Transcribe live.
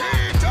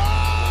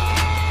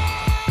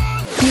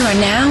You are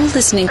now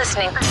listening.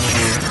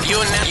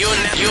 You're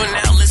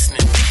now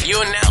listening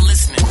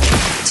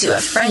To a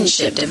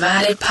Friendship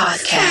Divided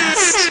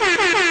podcast.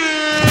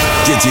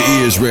 Get your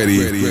ears ready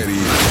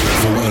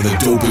for one of the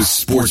dopest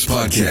sports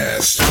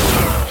podcasts.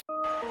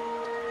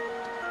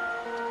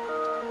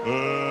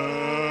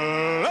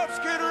 Let's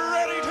get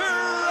ready to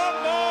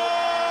rumble!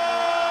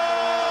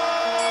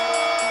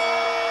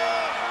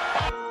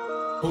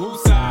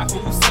 Whose side do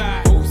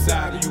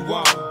you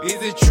want?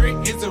 Is it Trick?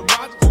 Is it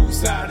Rock?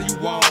 Whose side do you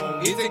want?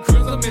 Is it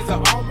Chrism? Is it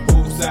Auburn?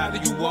 Whose side do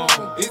you want?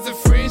 Is it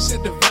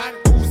Friendship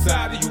Divided? Whose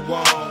side do you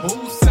want?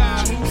 Whose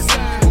side do you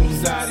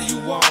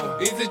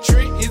want? Is it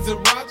Trick? Is it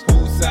Rock?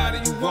 Whose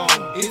side do you want?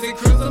 Is it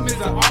Chrism? Is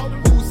it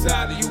Auburn? Whose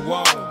side do you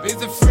want?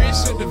 Is it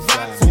Friendship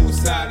Divided? Whose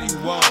side do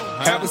you want?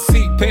 Have a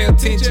seat, pay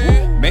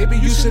attention. Maybe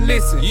you should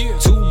listen.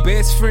 Two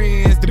best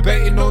friends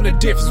debating on the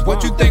difference.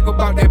 What you think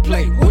about that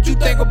play? What you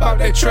think about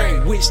that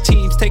trade? Which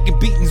teams taking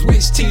beatings?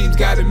 Which teams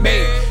got it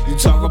made? You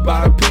talk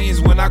about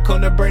opinions when I come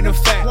to bring the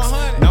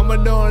facts.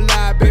 Number don't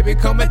lie, baby.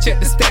 Come and check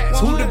the stats.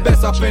 Who the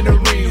best up in the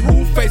ring?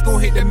 Who face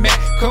gon' hit the mat?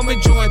 Come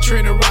and join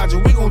Trent and Roger.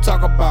 We gon'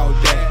 talk about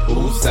that.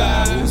 Whose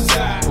side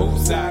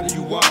do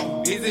you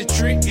want? Is it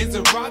Trick? Is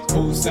it Rock?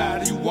 Whose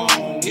side do you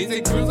want? Is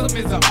it Chrism?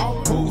 Is it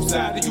Auburn? Whose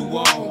side do you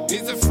want?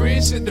 Is it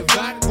Friendship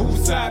Divided?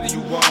 Whose side do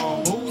you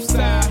want? Whose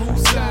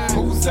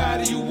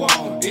side do you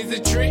want? Is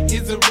it Trick?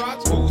 Is it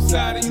Rock? Whose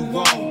side do you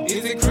want?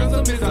 Is it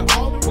Chrism? Is it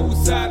Auburn?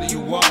 Whose side do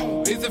you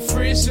want? Is it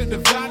Friendship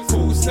Divided?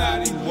 Whose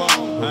side do you want?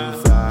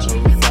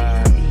 Whose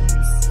side?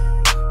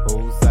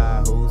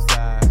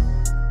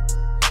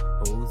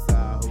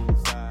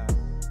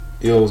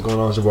 Yo, what's going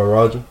on? It's your boy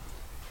Roger.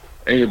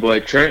 And your boy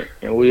Trent,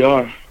 and we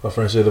are My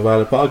Friendship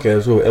Divided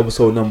podcast. We're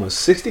episode number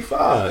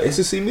 65,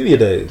 SEC Media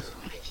Days.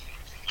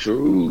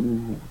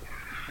 True.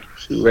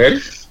 You ready?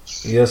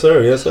 Yes,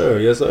 sir. Yes, sir.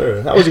 Yes,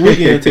 sir. How was your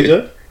weekend,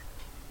 TJ?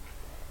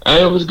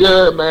 It was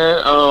good,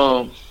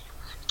 man.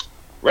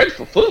 Ready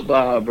for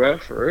football, bro.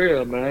 For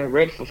real, man.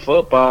 Ready for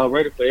football.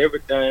 Ready for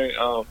everything.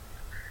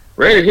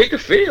 Ready to hit the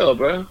field,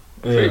 bro.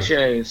 Yeah.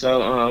 Fishing.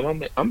 So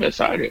I'm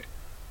excited.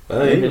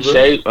 Hey, In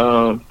shape.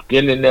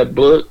 Getting in that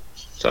book.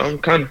 So I'm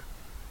kind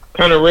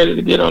of ready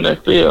to get on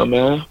that field,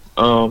 man.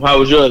 How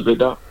was yours, big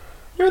dog?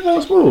 Everything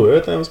was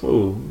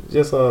smooth.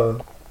 Just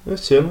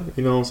chilling.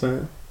 You know what I'm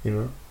saying? You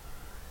know.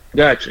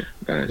 Gotcha.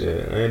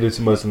 Yeah, I ain't do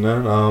too much of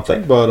that.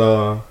 Think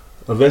about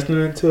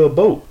investing into a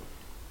boat.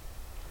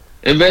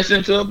 Invest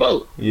into a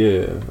boat.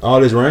 Yeah,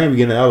 all this rain we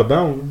getting in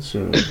Alabama.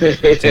 Sure.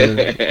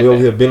 We over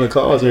here building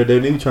cars every day.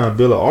 They trying to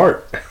build an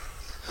ark.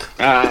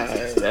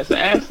 That's an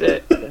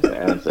asset.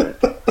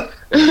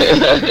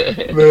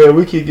 Man,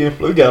 we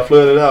got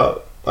flooded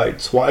out like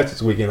twice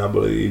this weekend, I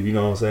believe. You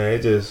know what I'm saying?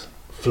 It just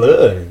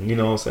flooding. You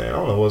know what I'm saying? I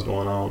don't know what's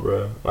going on,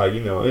 bro. Like,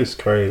 you know, it's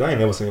crazy. I ain't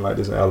never seen like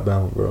this in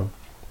Alabama, bro.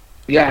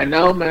 Yeah, I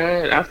know,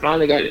 man. I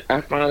finally got a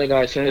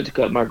chance to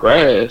cut my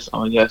grass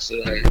on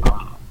yesterday.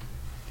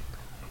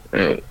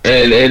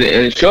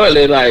 And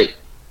shortly, like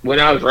when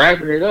I was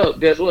wrapping it up,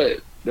 guess what?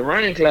 The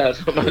rain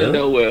clouds come out of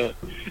nowhere,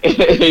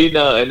 you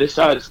know, and it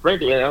started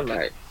sprinkling. I'm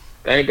like,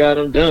 thank God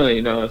I'm done.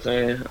 You know what I'm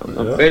saying?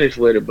 I'm finished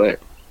with it. But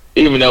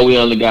even though we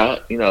only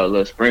got, you know, a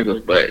little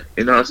sprinkles, but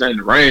you know what I'm saying,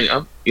 the rain,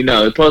 you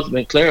know, it's supposed to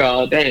be clear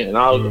all day, and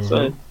all of a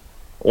sudden,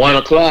 1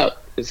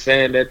 o'clock is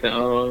saying that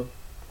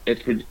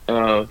it's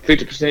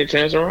 50%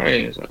 chance of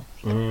rain. So.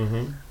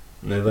 Yeah,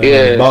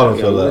 bottom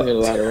yeah, fell out. a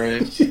lot of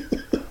rain.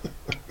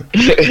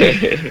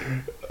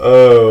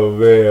 Oh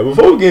man!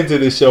 Before we get into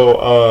this show,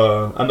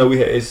 I know we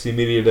had SEC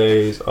Media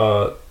Days.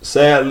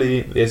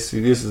 Sadly, this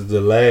is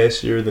the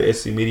last year the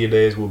SEC Media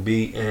Days will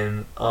be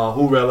in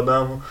Hoover,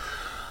 Alabama.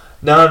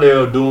 Now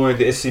they're doing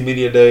the SEC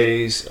Media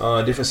Days,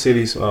 different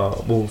cities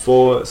moving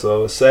forward.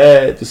 So it's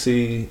sad to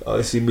see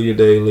SEC Media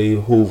Day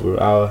leave Hoover.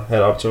 I had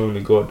the opportunity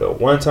to go up there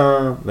one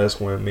time. That's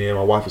when me and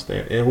my wife were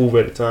staying in Hoover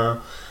at the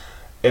time,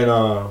 and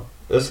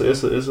it's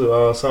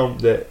something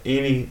that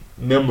any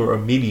member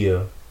of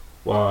media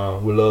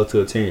would love to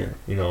attend.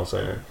 You know what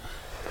I'm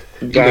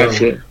saying?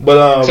 Gotcha.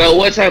 But so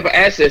what type of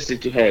access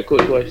did you have?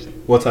 Quick question.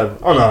 What type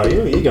of? Oh no,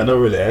 you got no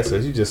really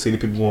access. You just see the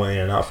people going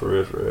in and out for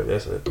real.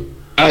 That's it.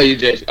 Oh, you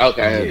just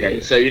okay.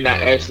 So you're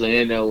not actually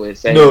in there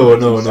with. No.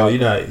 You're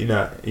not.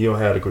 You don't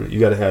have the. You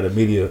got to have the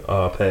media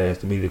pass,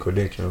 the media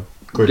credentials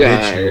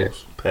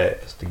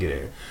pass to get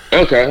in.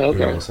 Okay. You know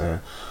what I'm saying?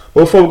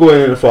 Well, before we go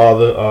into the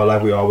father,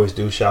 like we always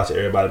do, shout out to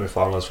everybody been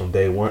following us from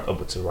day one up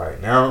until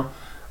right now.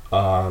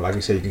 Like I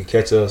said, you can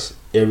catch us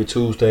every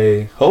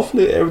Tuesday.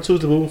 Hopefully, every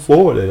Tuesday moving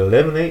forward at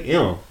 11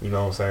 a.m. You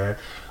know what I'm saying?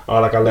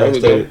 Like I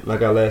last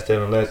said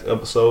in the last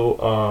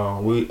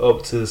episode, we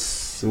up to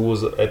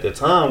at the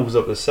time was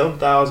up to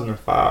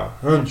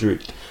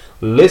 7,500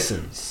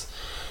 listens.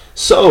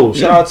 So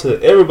shout out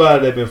to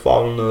everybody that been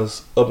following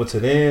us up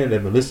until then.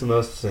 They've been listening to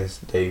us since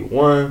day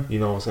one. You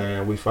know what I'm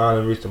saying? We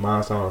finally reached the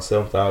milestone of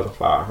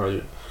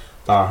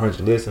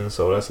 7,500 listens.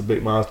 So that's a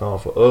big milestone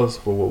for us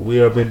for what we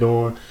have been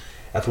doing.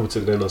 After we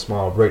took that little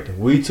small break that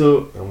we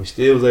took, and we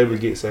still was able to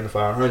get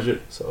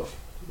 7,500. So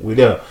we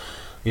there.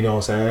 You know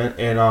what I'm saying?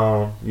 And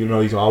you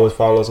know, you can always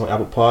follow us on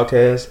Apple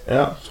Podcasts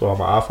app for all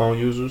my iPhone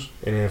users,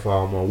 and then for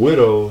all my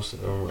widows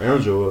on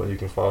Android, you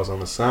can follow us on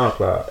the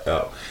SoundCloud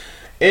app,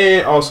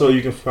 and also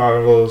you can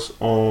follow us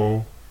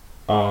on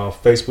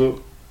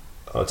Facebook,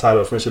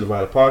 titled Friendship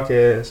Divided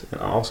Podcast,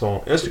 and also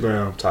on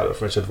Instagram, titled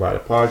Friendship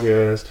Divided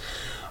Podcast.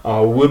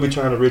 We'll be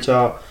trying to reach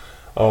out.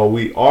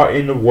 We are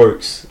in the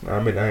works.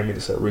 I didn't mean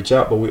to say reach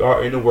out, but we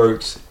are in the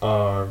works.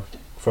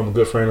 From a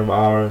good friend of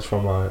ours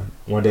from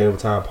One Day at a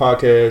Time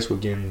podcast. We're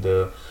getting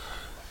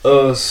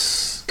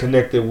us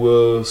connected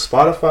with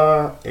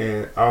Spotify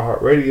and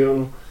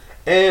iHeartRadio,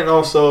 and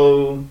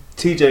also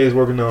TJ is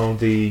working on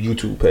the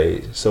YouTube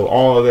page. So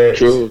all of that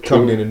is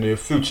coming in the near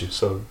future.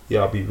 So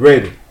y'all be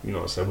ready. You know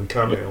what I'm saying? We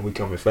coming and we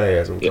coming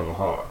fast and we coming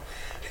hard.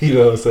 You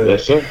know what I'm saying?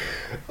 Yes, sir.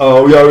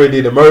 We already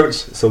did the merch,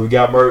 so we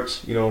got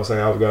merch. You know what I'm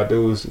saying? All we gotta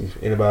do is,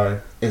 if anybody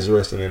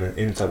interested in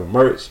any type of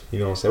merch, you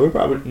know what I'm saying? We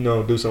probably, you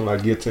know, do something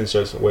like get 10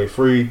 shirts away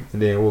free,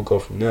 and then we'll go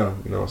from there.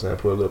 You know what I'm saying?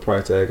 Put a little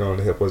price tag on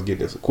to help us get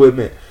this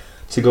equipment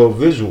to go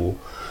visual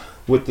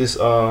with this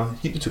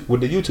YouTube, with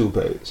the YouTube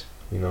page.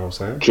 You know what I'm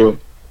saying? True.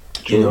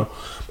 You know,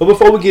 but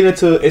before we get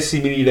into SC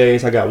Media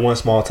Days, I got one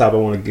small topic I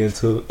want to get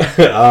into.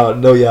 I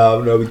know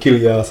y'all, we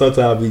killing y'all.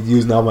 Sometimes we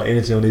using all my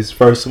energy on this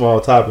first small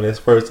topic. This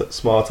first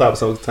small topic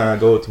sometimes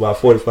goes to about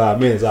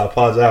 45 minutes. I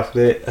apologize for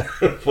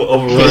that, for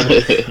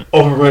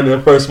overrunning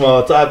the first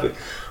small topic.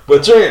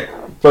 But Trent,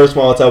 first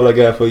small topic I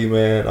got for you,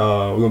 man.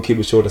 We're gonna keep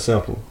it short and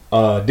simple.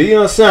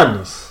 Deion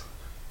Sanders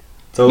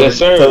told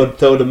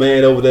the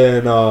man over there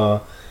in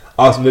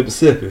Austin,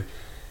 Mississippi,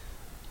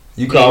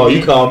 you call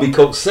me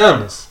Coach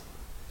Sanders.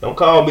 Don't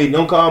call me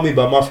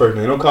by my first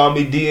name. Don't call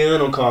me Deion.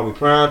 Don't call me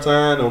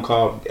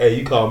Primetime. Hey,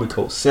 you call me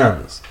Coach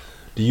Sanders.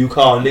 Do you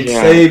call Nick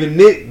Saban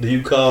Nick? Do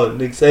you call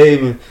Nick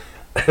Saban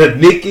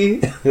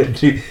Nicky?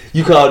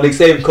 You call Nick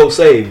Saban Coach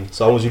Saban.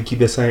 So I want you to keep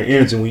that same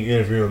energy when you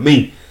interviewing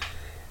me.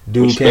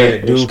 Dude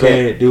can't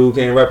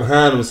right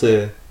behind him and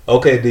say,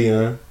 "Okay,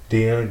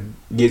 Deion,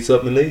 gets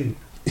up and leave."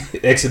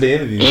 Exit the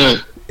interview.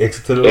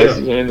 Exit to the left.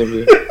 Exit the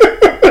interview.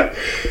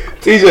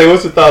 TJ,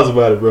 what's your thoughts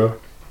about it, bro?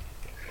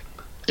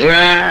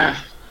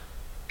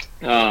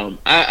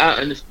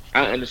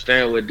 I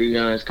understand where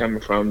Deion is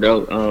coming from,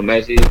 though.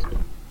 As he's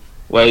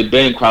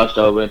been crossed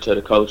over into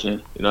the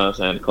coaching, you know what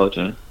I'm saying,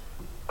 the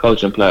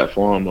coaching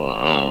platform.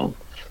 But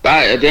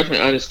I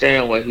definitely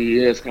understand where he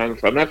is coming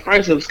from. At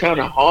first, it was kind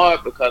of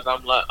hard because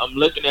I'm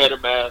looking at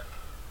him as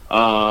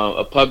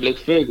a public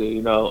figure,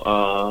 you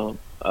know,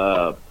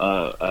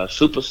 a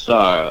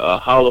superstar, a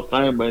Hall of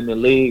Famer in the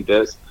league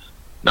that's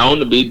known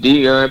to be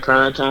Deion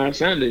Primetime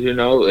Sanders, you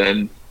know,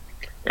 and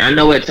I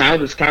know at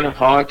times it's kind of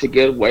hard to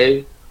get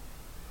away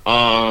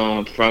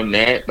from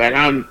that, but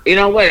you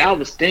know what? I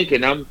was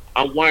thinking, I'm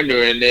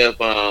wondering if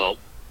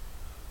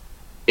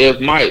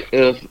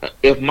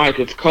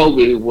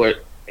Kobe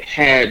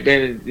had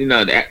been, you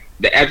know,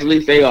 the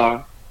athletes they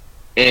are,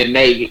 and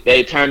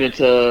they turn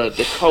into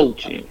the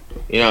coaching.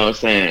 You know what I'm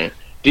saying?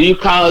 Do you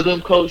call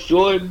them Coach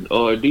Jordan,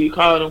 or do you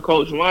call them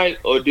Coach Mike,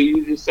 or do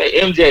you just say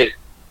MJ,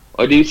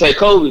 or do you say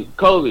Kobe?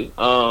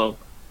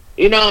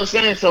 You know what I'm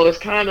saying? So it's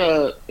kind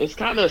of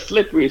a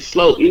slippery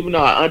slope. Even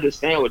though I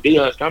understand where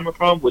Deion's coming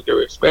from with the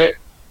respect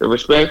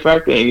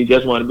factor, and you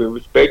just want to be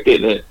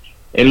respected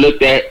and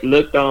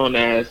looked on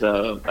as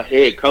a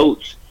head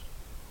coach.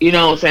 You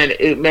know what I'm saying?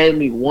 It made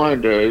me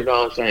wonder. You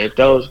know what I'm saying? If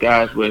those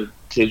guys were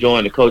to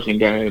join the coaching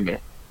game, and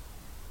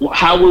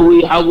how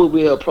would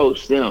we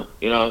approach them?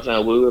 You know what I'm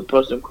saying? Would we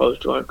approach them, Coach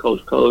Jordan,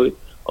 Coach Kobe,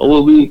 or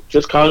would we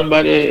just call them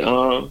by their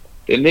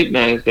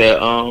nicknames, their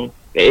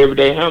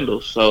everyday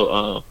handles?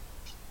 So.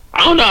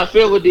 I don't know. I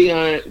feel where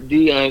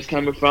Deion is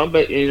coming from,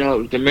 but you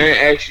know, the man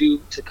asks you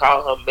to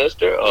call him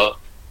Mister or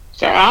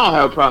Sir. I don't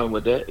have a problem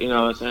with that. You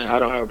know what I'm saying? I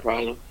don't have a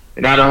problem,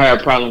 and I don't have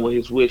a problem with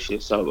his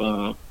wishes.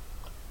 So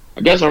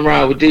I guess I'm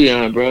riding with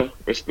Deion, bro.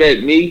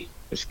 Respect me,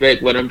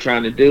 respect what I'm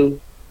trying to do,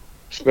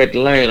 respect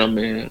the lane I'm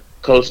in.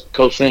 Coach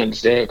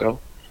Sanders, there you go.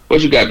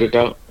 What you got, big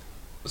dog?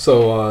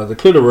 So the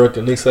clear the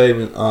record, Nick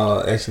Saban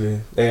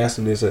actually they asked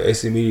him this at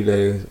AC Media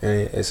Days,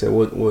 and they said,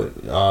 "What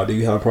do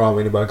you have a problem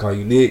with anybody call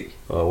you Nick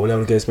or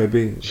whatever the case may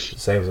be?"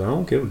 Saban said, "I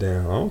don't give a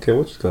damn. I don't care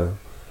what you call."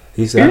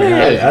 He said,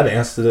 "I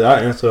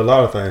answer a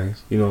lot of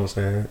things. You know what I'm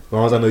saying? As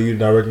long as I know you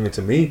directing it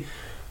to me,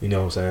 you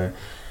know what I'm saying."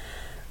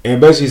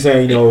 And basically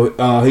saying, you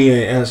know, he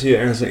ain't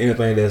answer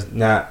anything that's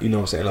not, you know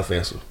what I'm saying,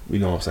 offensive. You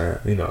know what I'm saying?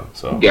 You know,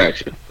 so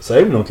gotcha.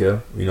 Saban don't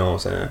care. You know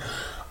what I'm saying?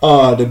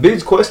 The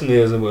biggest question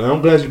is, and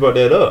I'm glad you brought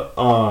that up.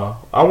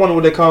 I wonder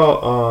what they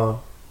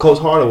call Coach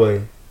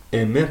Hardaway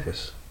in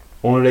Memphis.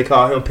 I wonder what they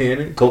call him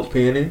Penny, Coach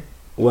Penny.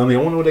 Well, I mean,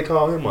 I wonder what they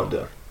call him out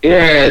there.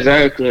 Yeah,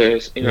 exactly.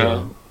 You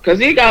know, because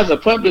he guy's a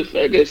public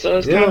figure, so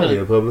it's kind of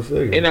a public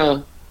figure. You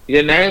know,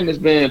 your name is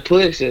being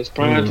pushed as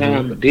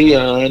Primetime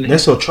Deion.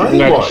 That's your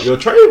trademark. Your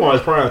trademark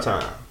is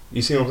Primetime.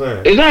 You see what I'm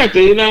saying?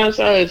 Exactly. You know what I'm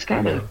saying? It's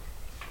kind of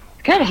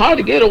hard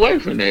to get away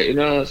from that. You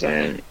know what I'm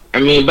saying? I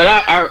mean, but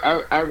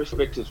I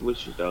respect his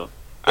wishes though.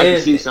 I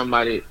can see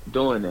somebody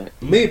doing that.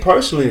 Me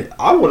personally,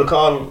 I would have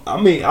called him. I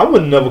mean, I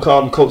would never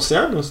call him Coach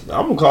Sanders.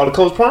 I'm gonna call him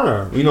Coach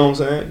Prime. You know what I'm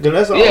saying? Then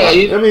that's all.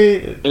 I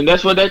mean, and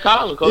that's what they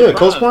call him, Coach Prime.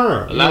 Coach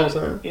Prime. You know what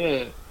I'm saying?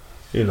 Yeah.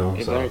 You know,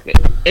 exactly.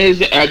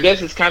 So. I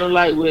guess it's kind of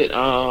like with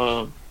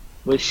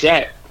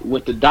Shaq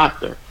with the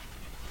doctor.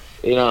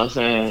 You know what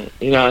I'm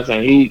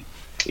saying? He,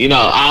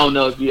 I don't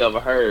know if you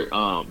ever heard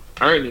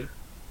Ernie,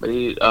 but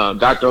he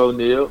Dr.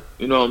 O'Neal.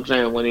 You know what I'm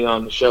saying, when he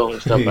on the show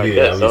and stuff like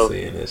that. Yeah, I be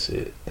saying that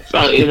shit.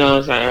 So you know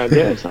what I'm saying? I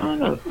guess I don't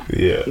know.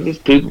 Yeah.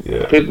 Just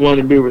people want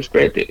to be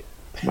respected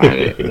by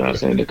it, you know what I'm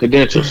saying, the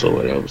credentials or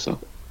whatever. So.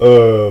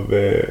 Oh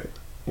man,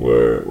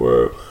 word.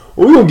 Well,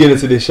 we're gonna get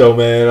into this show,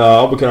 man.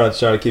 I'm gonna kind of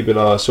try to keep it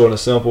short and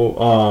simple.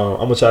 I'm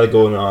gonna try to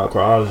go in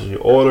chronology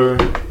order.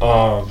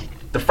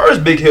 The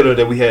first big hitter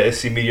that we had at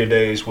SC Media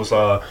Days was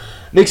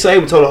Nick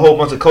Saban told a whole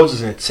bunch of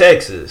coaches in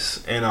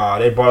Texas, and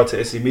they brought it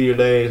to SC Media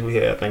Days.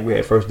 I think we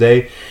had first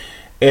day,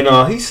 and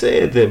he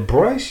said that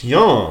Bryce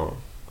Young,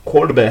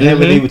 quarterback,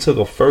 haven't even took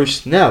a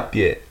first snap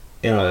yet,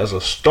 and as a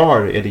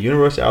starter at the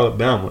University of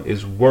Alabama,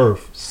 is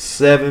worth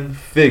 7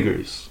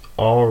 figures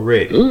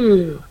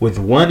already with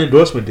one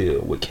endorsement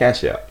deal with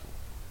Cash App.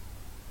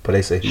 But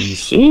they say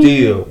he's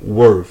still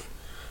worth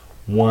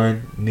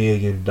 $1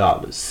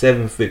 million,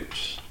 7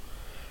 figures.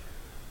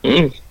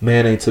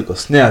 Man ain't took a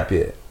snap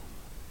yet.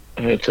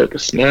 Ain't took a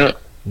snap.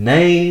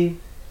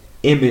 Name,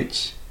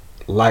 image,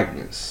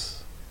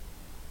 likeness.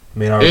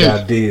 Man already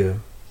got a deal,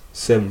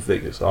 7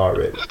 figures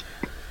already.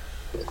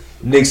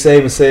 Nick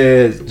Saban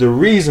says the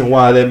reason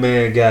why that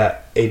man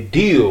got a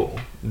deal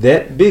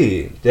that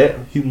big,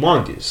 that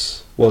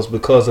humongous, was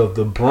because of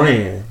the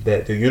brand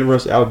that the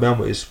University of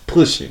Alabama is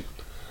pushing.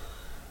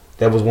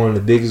 That was one of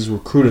the biggest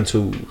recruiting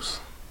tools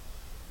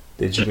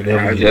that you can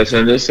ever use.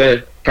 I just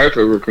said perfect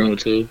recruiting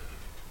tool.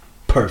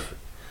 Perfect.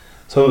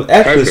 So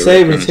after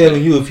Saban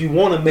telling you, if you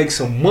want to make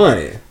some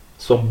money,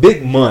 some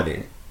big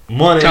money,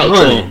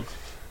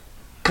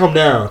 come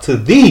down to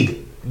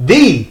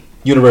the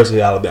University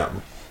of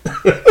Alabama.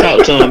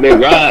 Talk to him, Big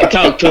Rod.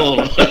 Talk to him.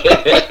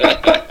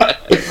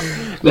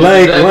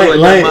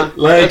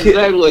 That's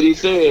exactly what he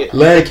said.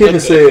 Lane Kiffin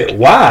said,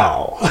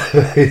 "Wow."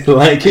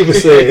 Lane Kiffin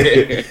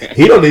said,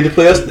 "He don't need to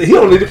play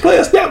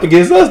a snap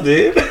against us,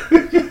 dude."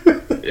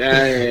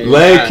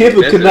 Lane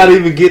Kiffin could not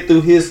even get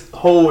through his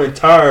whole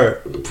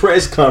entire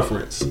press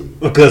conference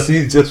because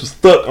he just was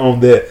stuck on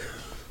that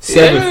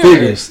 7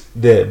 figures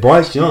that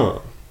Bryce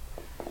Young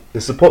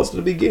is supposed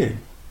to be getting.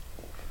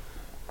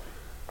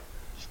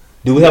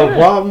 Do we have a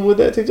problem with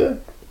that, TJ?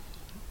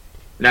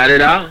 Not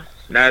at all.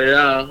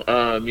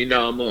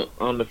 I'm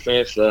on the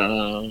fence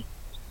for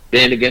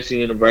being against the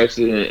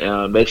university,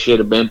 and they should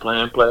have been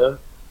playing players.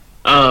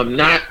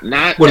 Not.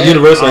 Well, the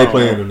university ain't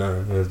playing them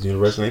now. The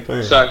university ain't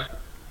paying. Sorry.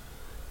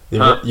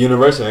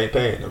 University ain't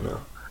paying them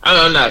now.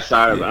 I'm not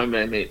sorry, but I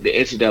mean the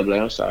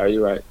NCAA. I'm sorry,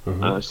 you're right.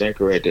 I stand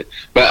corrected.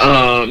 But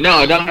no,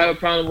 I don't have a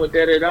problem with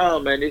that at all,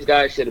 man. These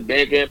guys should have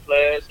been getting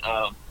players.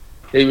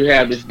 They would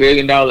have this $1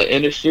 billion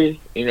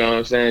industry. You know what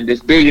I'm saying? This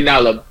 $1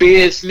 billion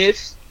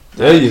business.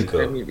 There you go.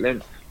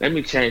 Let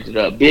me change it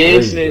up.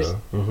 Business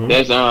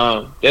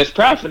that's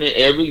profiting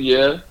every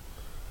year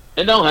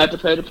and don't have to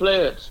pay the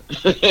players.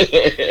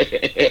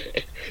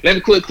 Let me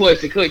quick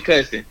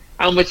question.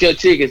 How much your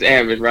tickets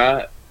average,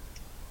 Rod?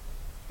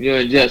 You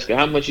and Jessica,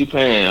 how much you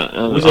paying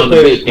on the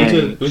big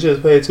game? We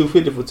just paid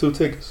 $250 for 2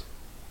 tickets.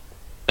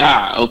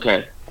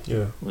 Okay.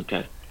 Yeah.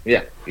 Okay.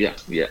 Yeah.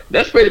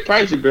 That's pretty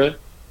pricey, bro.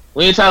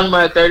 We ain't talking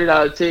about a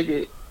 $30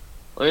 ticket.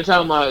 We ain't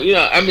talking about,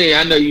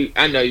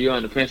 I know you're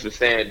on the fence of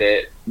saying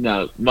that,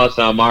 most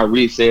of them are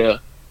resale,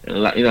 and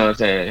you know what I'm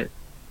saying.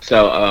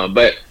 So,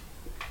 but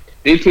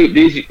these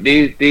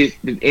the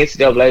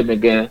NCAA been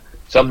getting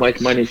so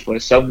much money for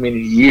so many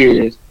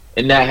years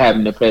and not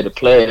having to pay the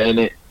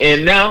player,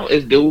 and now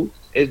it's due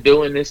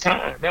in this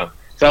time now.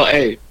 So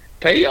hey,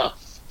 pay up,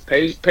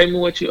 pay me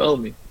what you owe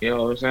me. You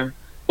know what I'm saying?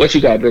 What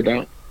you got, Big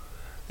Dog?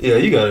 Yeah,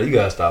 you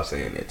gotta stop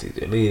saying that,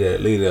 TJ.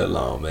 Leave that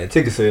alone, man.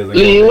 Ticket sales.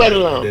 Leave what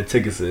alone? That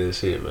ticket sales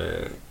shit,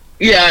 man.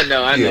 Yeah, I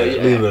know.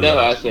 Leave it That's alone.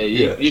 what I said.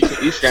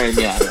 You strained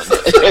me out on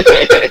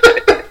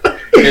that.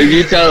 Cause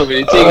you told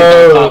me the tickets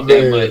don't cost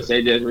that much.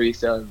 They just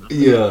resell them.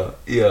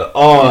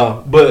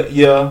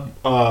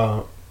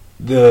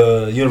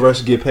 The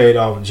university get paid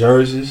off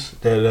jerseys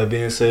that are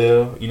being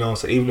sold. You know what I'm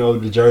saying? Even though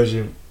the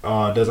jersey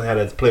doesn't have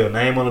that player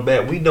name on the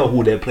back, we know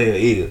who that player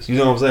is. You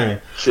know what I'm saying?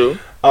 True.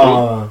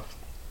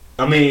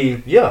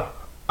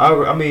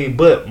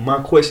 But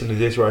my question is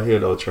this right here,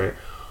 though, Trent.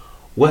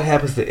 What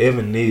happens to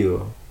Evan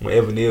Neal when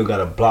Evan Neal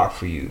got a block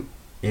for you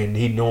and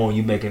he knowing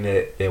you making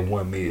that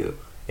 $1 million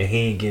and he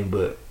ain't getting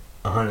but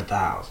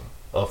 100,000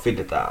 or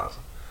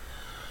 50,000?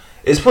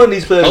 It's putting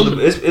these players.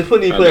 It's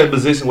putting these players in a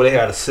position where they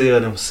got to sell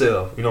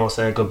themselves. You know what I'm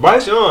saying? Because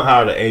Bryce Young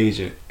hired an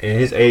agent, and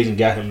his agent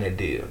got him that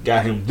deal.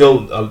 Got him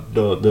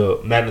the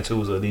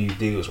magnitudes of these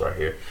deals right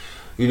here.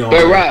 You know.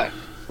 But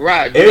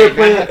right. Do they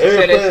not have to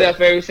sell their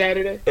stuff every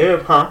Saturday?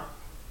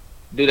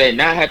 Do they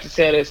not have to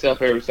sell their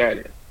stuff every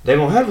Saturday? They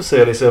gonna have to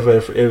sell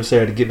themselves every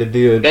Saturday to get the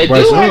deal. They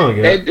Bryce do.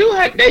 Young, They do.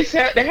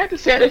 They have to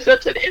sell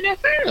themselves to the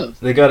NFL.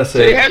 They gotta So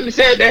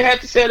sell. they have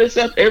to sell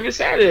themselves every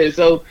Saturday.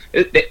 So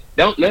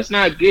let's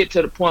not get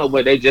to the point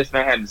where they just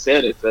not having to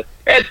sell themselves.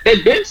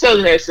 They've been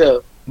selling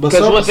themselves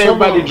because what's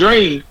everybody's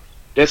dream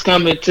that's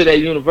coming to their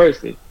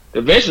university?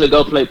 Eventually,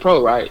 go play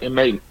pro, right, and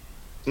make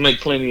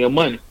plenty of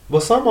money.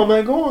 But some of them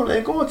ain't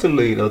going to the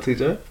league though,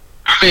 TJ.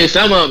 I mean,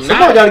 some of them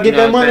Somebody gotta get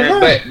that money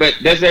now. But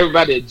that's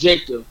everybody's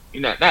objective.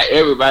 Not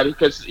everybody,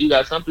 because you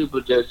got some people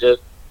just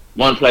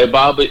want to play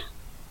ball. But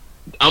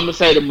I'm gonna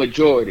say the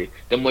majority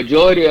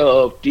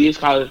of these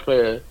college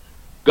players'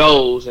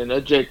 goals and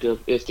objective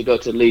is to go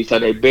to the league. So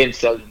they've been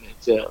selling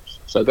themselves.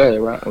 So go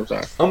ahead, right? I'm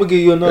sorry. I'm gonna give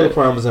you another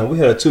prime example. We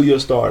had a 2-year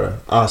starter,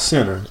 our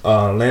center,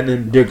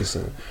 Landon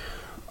Dickerson.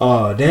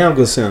 Damn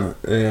good center,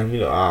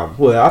 and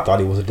I thought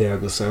he was a damn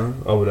good center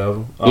or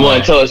whatever. You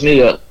want to tore his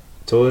knee up?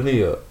 Tore his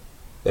knee up.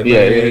 That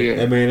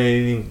man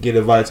ain't even get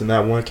invited to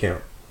not one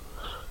camp.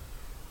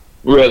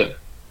 Really?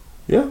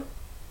 Yeah.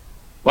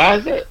 Why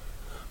is that?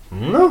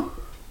 No.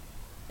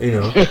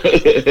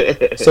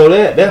 So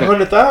that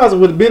 100,000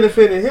 would have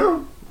benefited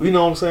him. You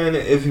know what I'm saying?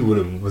 If he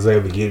was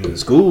able to get into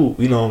school.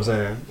 You know what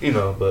I'm saying?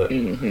 But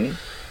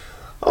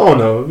I don't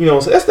know.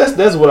 So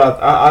that's what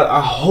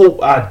I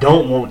hope I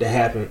don't want to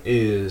happen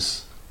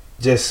is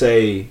just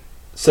say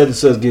such and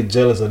such get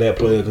jealous of that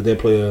player because that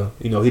player,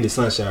 he the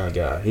sunshine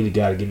guy. He the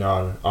guy getting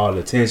all the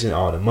attention,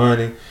 all the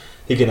money.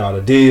 He getting all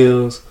the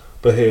deals.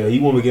 But hell,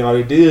 you want me to get all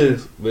the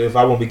deals, but if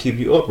I want me to keep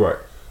you upright,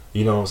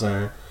 you know what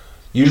I'm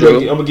saying?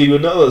 I'm gonna give you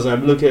another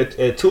example. Look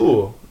at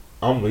Tua.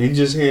 I'm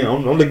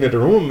looking at the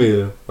rumor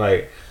mill.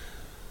 Like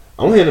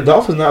I'm hearing the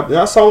Dolphins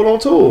not sold on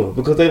Tua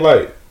because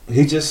they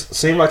he just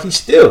seemed like he's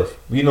stiff.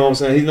 You know what I'm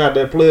saying? He's not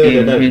that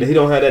player that he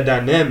don't have that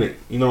dynamic.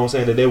 You know what I'm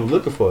saying, that they were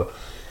looking for.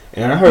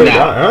 And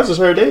I just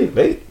heard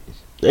they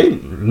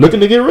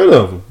looking to get rid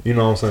of him. You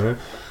know what I'm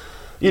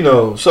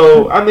saying?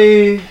 So I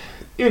mean,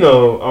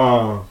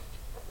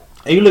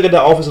 and you look at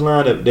the offensive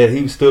line that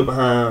he stood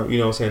behind,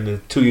 the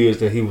 2 years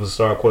that he was a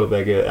star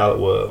quarterback at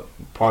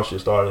partially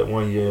started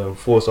 1 year,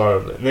 full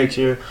started next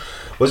year.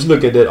 But you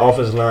look at that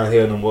offensive line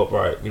held him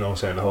upright, the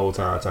whole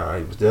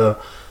time he was there.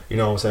 You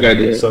know what I'm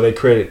saying? So they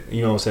credit,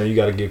 you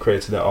got to give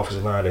credit to that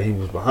offensive line that he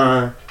was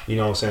behind,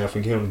 for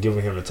him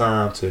giving him the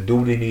time to do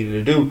what he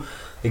needed to do.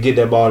 To get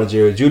that ball to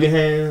Jerry Jeudy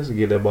hands, to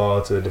get that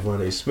ball to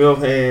Devontae Smith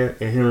hands,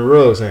 and Henry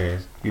Ruggs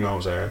hands. You know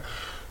what I'm saying?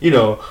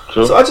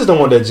 So I just don't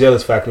want that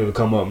jealous factor to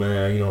come up,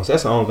 man. So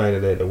that's the only thing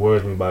that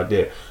worries me about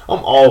that.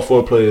 I'm all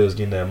for players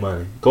getting that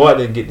money. Go out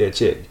there and get that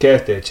check,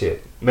 cash that check,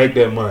 make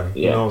that money.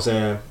 Yeah. You know what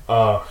I'm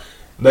saying?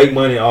 Make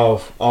money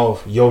off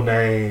your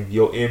name,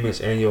 your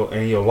image, and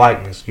your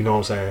likeness. You know what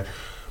I'm saying?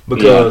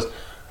 Because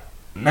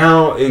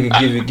now it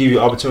can give you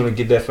opportunity to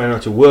get that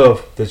financial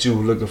wealth that you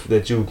were going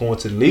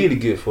to the league to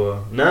get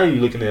for. Now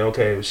you're looking at,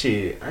 okay, well,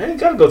 shit, I ain't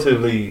gotta go to the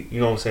league, you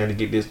know what I'm saying, to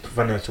get this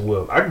financial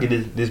wealth. I can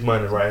get this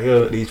money right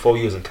here, these 4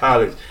 years in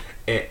college,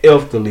 and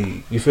F the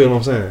league. You feel what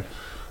I'm saying?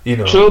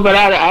 True, but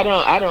I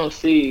don't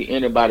see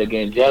anybody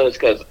getting jealous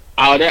because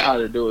all that ought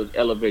to do is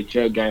elevate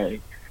your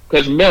game.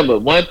 Because remember,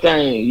 one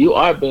thing, you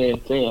are being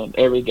filmed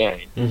every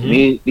game.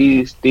 Mm-hmm.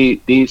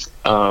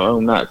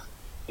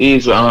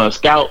 These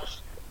scouts.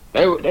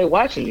 They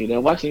watching you.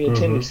 They're watching your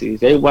tendencies.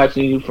 They're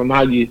watching you from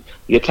how you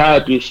tie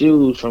up your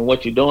shoes, from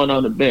what you're doing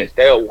on the bench.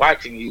 They're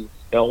watching you.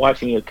 They're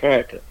watching your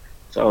character.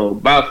 So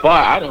by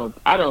far,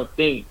 I don't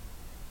think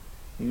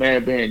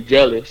man being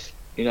jealous.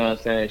 You know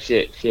what I'm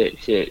saying?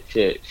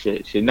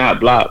 Should not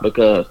block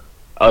because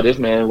this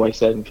man weighs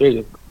 7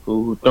 figures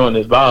who throwing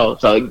this ball.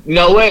 So you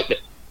know what?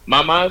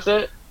 My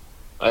mindset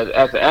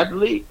as an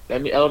athlete,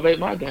 let me elevate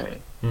my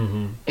game.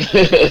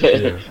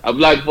 A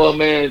black boy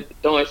man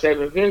throwing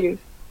 7 figures.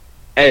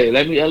 Hey,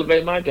 let me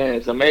elevate my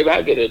game. So maybe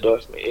I get an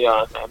endorsement. You know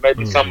what I'm saying?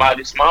 Maybe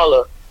somebody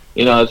smaller.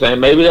 You know what I'm saying?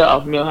 Maybe they'll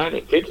offer me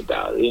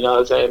 $150,000. You know what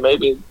I'm saying?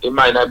 Maybe it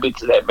might not be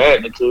to that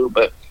magnitude,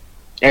 but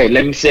hey,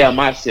 let me sell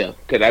myself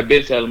because I've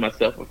been selling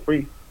myself for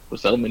free for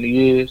so many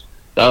years.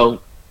 So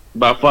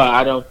by far,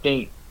 I don't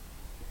think,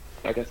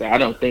 like I said, I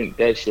don't think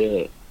that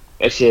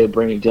should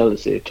bring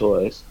jealousy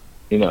towards,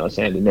 you know what I'm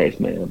saying, the next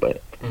man.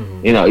 But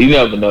you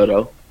never know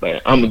though.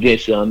 But I'm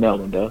against you on that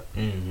one though.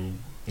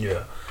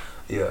 Yeah.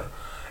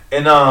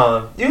 And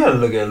you gotta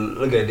look at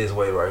it this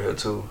way right here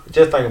too.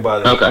 Just think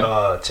about it. Okay.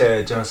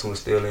 Chad Johnson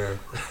was still in.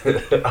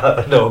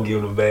 I don't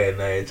give him a bad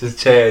name. Just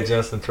Chad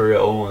Johnson,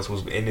 Terrell Owens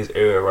was in this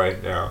area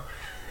right now,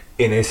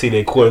 and they see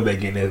their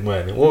quarterback getting that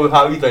money.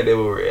 How do you think they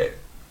would react?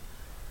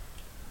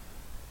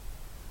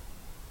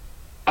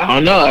 I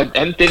don't know.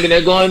 I'm thinking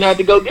they're going out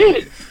to go get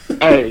it.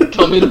 Hey,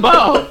 throw me the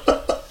ball.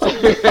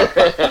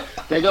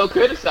 They go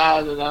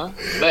criticize it now.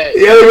 But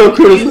yeah, they go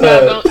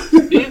criticize.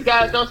 These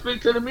guys don't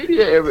speak to the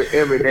media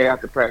every day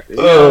after practice.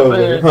 You know what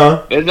I'm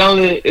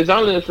saying? It's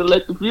only a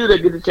select few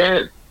that get a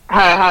chance.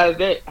 How is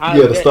that?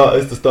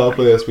 It's the star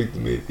player that speak to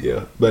me.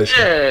 Yeah,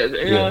 basically. Yeah,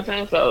 you know what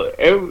I'm saying. So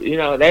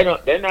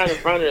they're not in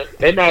front of.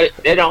 They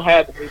don't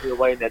have the media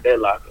waiting at their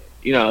locker.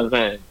 You know what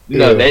I'm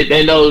saying.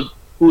 They know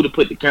who to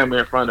put the camera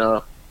in front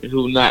of and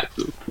who not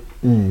to.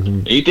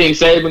 Mm-hmm. You think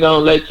Saban gonna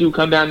let you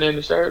come down there and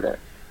disturb that?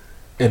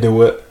 And then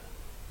what?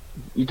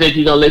 You think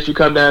he gonna let you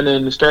come down there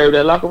and disturb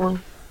that locker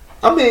room?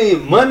 I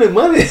mean, money.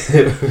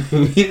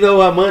 You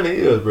know how money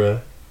is,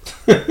 bro.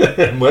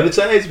 Money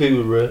changes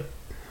people, bro.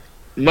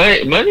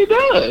 Money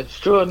does,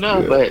 true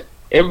enough. Yeah.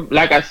 But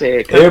like I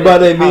said,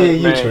 Everybody ain't me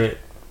and you, Trent.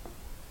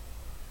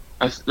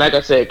 Like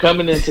I said,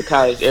 coming into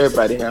college,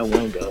 everybody have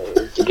one goal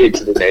to get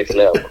to the next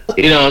level.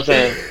 You know what I'm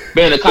saying?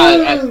 Being a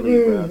college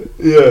athlete, bro.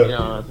 Yeah. You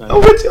know what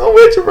I'm saying? I'm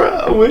with you, bro.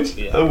 I'm with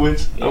you. Yeah. I'm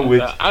with you. I'm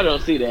with you. I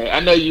don't see that. I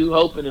know you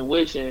hoping and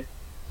wishing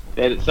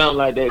that something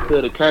like that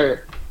could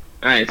occur.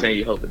 I ain't saying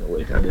you hoping and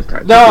wishing. I'm just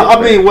talking. No,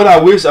 I mean, what I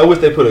wish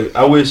they put a.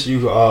 I wish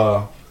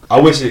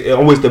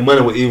the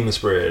money would even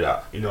spread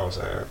out. You know what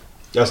I'm saying?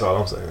 That's all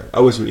I'm saying. I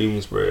wish we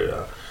even spread it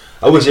out.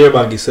 I wish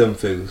everybody get 7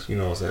 figures. You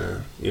know what I'm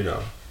saying? You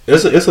know,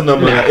 it's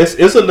enough money.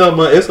 It's enough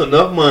money. It's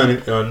enough money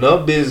and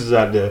enough business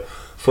out there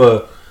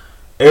for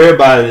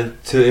everybody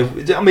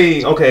to. I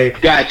mean, okay.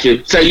 Got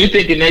you. So you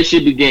thinking they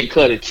should be getting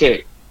cut a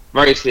check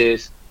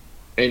versus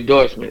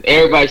endorsement?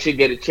 Everybody should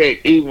get a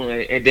check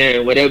evenly, and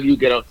then whatever you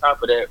get on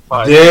top of that.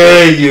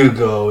 There you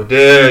go.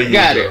 There you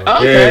got go. it.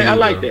 Okay, I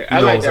like that. I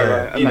like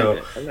that. You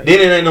know, then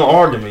it ain't no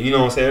argument. You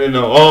know what I'm saying?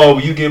 No, oh,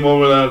 you get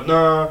more like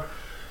nah.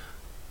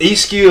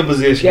 Each skill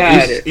position,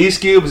 each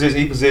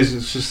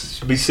position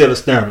should be set a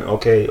standard.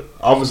 Okay,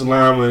 offensive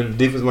lineman,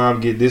 defensive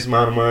lineman get this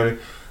amount of money.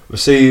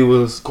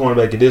 Receivers,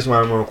 cornerback get this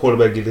amount of money.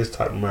 Quarterback get this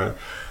type of money.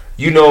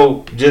 You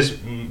know, just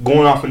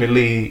going off in the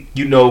league,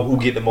 you know who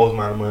get the most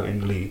amount of money in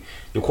the league.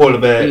 Your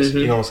quarterbacks,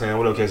 you know what I'm saying,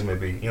 whatever case it may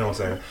be, you know what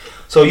I'm saying.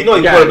 So you know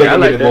your quarterback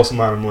will get the most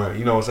amount of money,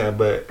 you know what I'm saying.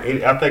 But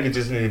I think it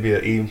just need to be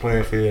an even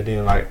playing field.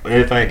 Then like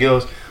everything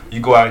else, you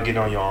go out and get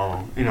on your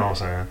own, you know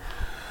what I'm saying.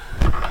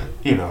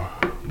 You know,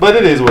 but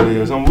it is what it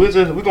is.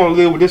 We're gonna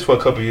live with this for a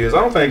couple of years.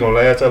 I don't think it's gonna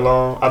last that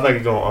long. I think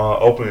it's gonna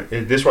open.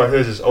 This right here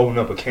is just open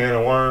up a can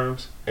of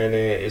worms, and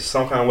then it's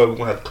some kind of way we're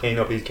gonna have to clean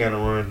up these can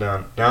of worms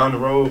down the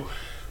road.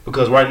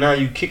 Because right now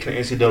you kicking the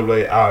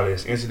NCAA out of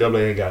this.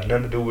 NCAA ain't got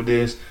nothing to do with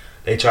this.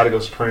 They try to go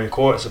Supreme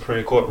Court.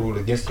 Supreme Court ruled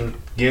against the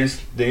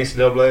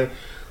NCAA.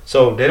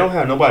 So they don't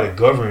have nobody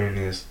governing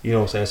this. You know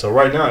what I'm saying? So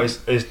right now it's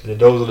the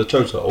doors of the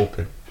church are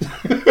open.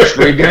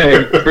 Free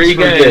game. Free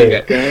game.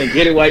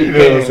 Get it while you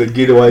can. So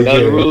get it while you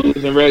can. The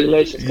rules and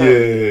regulations.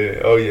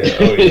 Yeah. Oh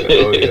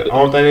yeah.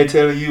 Only thing they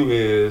telling you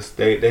is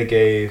they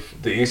gave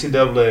the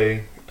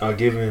NCAA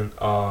giving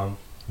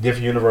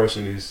different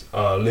universities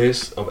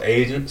lists of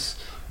agents,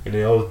 and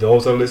then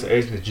those are lists of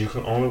agents that you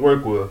can only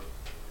work with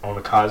on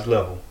the college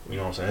level. You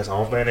know what I'm saying? That's the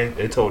only thing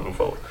they told them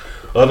folks.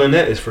 Other than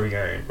that, it's free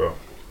game, bro.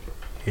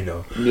 You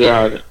know.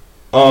 Yeah.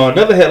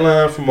 Another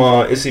headline from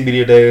SC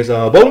Media Days: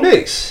 Bo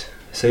Nix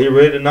say you're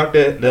ready to knock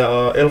that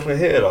elephant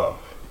head off.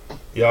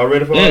 Y'all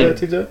ready for all that,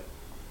 TJ?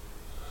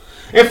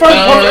 And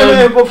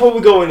first, before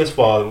we go in this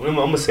far, I'm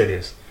gonna say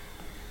this: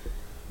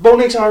 Bo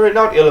Nix already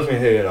knocked the elephant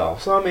head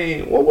off. So I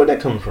mean, where that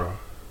coming from?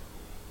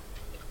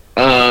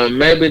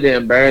 Maybe the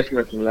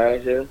embarrassment from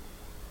last year.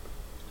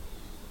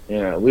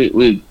 Yeah,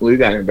 we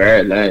got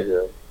embarrassed last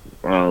year.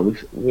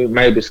 We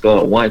maybe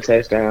scored one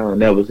touchdown,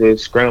 and that was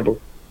his scramble.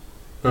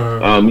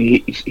 Uh-huh.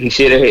 He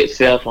should have hit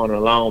Self on a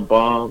long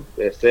bomb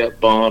that Self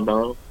bombed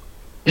on.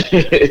 And,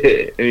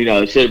 you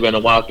know, it should have been a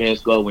walk-in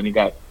score when he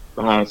got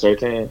behind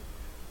 13.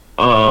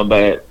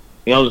 But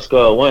he only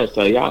scored once,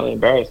 so y'all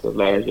embarrassed us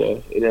last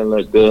year. It didn't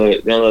look good.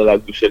 It didn't look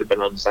like we should have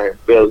been on the same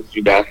field as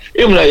you guys,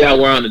 even though y'all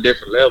were on a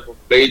different level.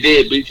 But he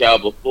did beat y'all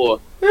before.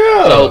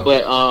 Yeah. So,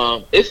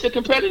 but it's the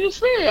competitive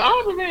spirit.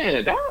 Auburn,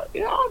 man.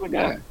 Auburn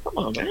guy. Come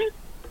on, man.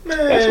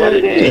 That's what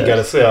it is. You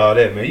gotta say all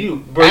that, man.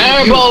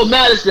 Iron Bowl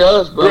matters to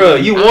us, bro.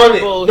 You won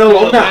it.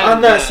 No, I'm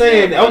not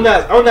saying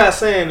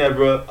that,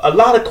 bro. A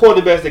lot of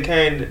quarterbacks that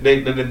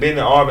have been in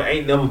Auburn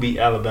ain't never beat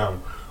Alabama.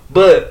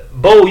 But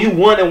Bo, you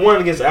won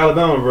against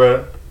Alabama,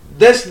 bro.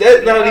 That's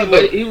not even.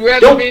 But he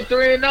rather be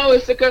 3-0.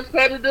 It's a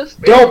competitive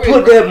spirit. Don't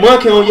put that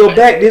monkey on your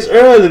back this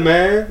early,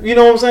 man. You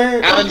know what I'm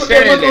saying? I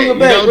understand that. You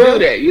don't do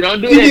that. You don't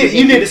do that.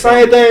 You did the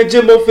same thing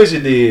Jimbo Fisher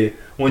did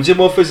when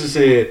Jimbo Fisher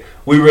said,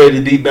 "We ready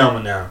to beat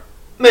Bama now."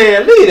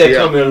 Man, leave that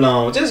coming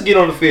along. Just get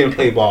on the field and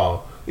play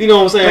ball. You know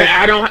what I'm saying?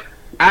 Man,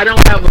 I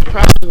don't have a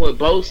problem with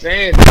both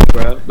saying that,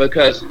 bro,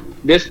 because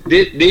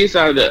these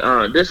are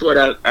the this is what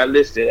I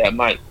listed at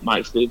Mike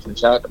Stevenson.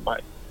 Shout out to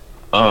Mike.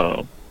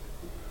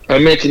 I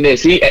mentioned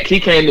this. He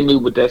came to me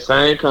with that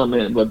same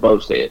comment what Bo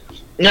said.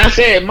 And I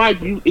said, Mike,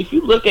 if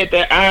you look at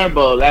that Iron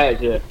Bowl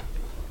last year,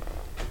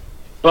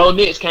 Bo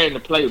Nix came to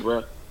play,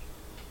 bro.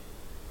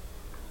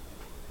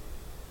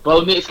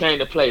 Bo Nix came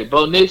to play.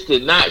 Bo Nix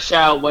did not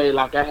shy away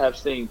like I have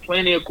seen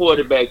plenty of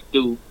quarterbacks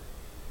do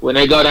when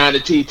they go down to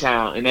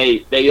T-Town and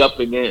they up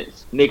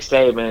against Nick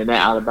Saban and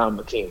that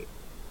Alabama team.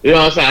 You know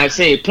what I'm saying? I've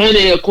seen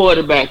plenty of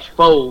quarterbacks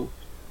fold.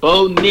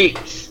 Bo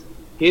Nix,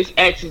 his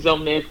actions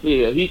on that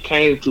field, he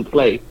came to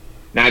play.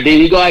 Now,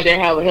 did he go out there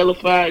and have a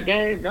hellified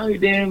game? No, he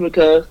didn't,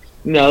 because,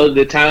 you know,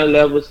 the talent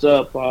level was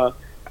up. Our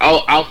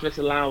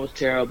offensive line was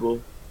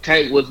terrible.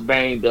 Tank was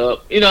banged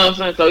up. You know what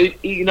I'm saying? So,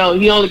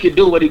 he only could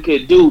do what he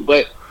could do,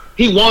 but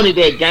he wanted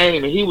that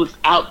game, and he was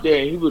out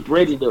there, and he was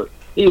ready to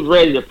he was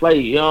ready to play.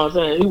 You know what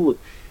I'm saying?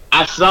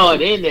 I saw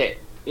it in that.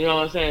 You know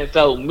what I'm saying?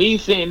 So me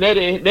seeing that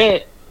in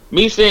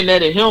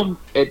him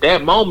at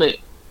that moment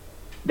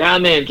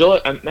down there in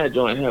not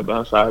Jordan Hill, but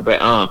I'm sorry, but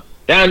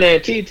down there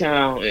in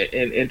T-Town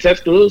in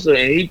Tuscaloosa,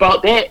 and he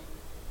bought that.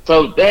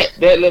 So that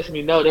lets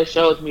me know, that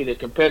shows me the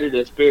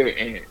competitive spirit,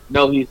 and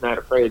no, he's not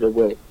afraid of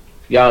what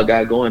y'all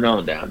got going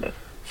on down there.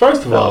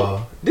 First of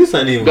all, this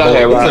ain't even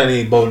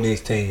Bo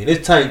Nick's team.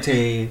 It's Tank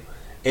team,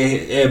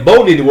 and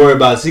Bo need to worry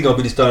about is he gonna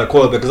be the starting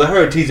quarterback, because I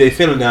heard TJ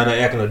Finley down there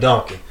acting a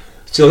donkey,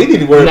 so he need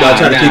to worry about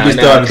trying to keep his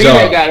starting job.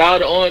 TJ got all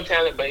the on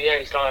talent, but he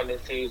ain't starting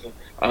this season.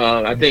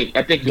 I think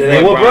that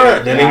ain't what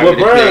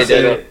Brian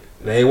said.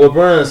 That ain't what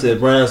Brian said.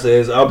 Brian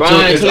says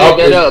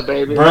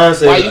opportunity. Brian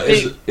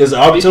says it's an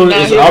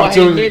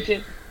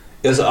opportunity.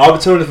 It's an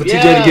opportunity for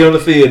TJ to get on the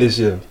field this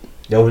year.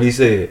 That's what he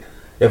said.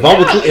 If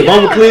I'm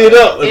gonna clear it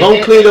up,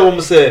 I'm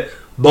gonna say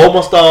Bo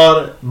my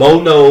starter. Bo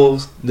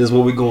knows this is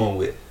what we're going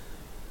with.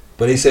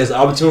 But he says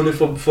opportunity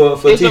for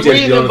TJ to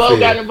get on the field. Bo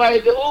got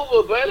invited to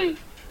Hoover, buddy.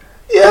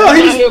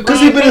 Yeah, because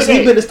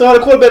he been the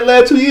starter quarterback the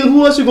last 2 years.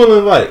 Who else you gonna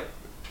invite?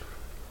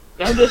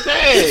 I'm just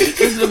saying, this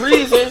is the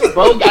reason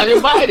Bo got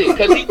invited,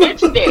 because he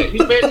mentioned that. He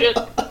mentioned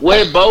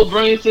what Bo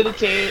brings to the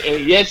team,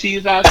 and yes,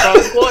 he's our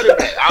starting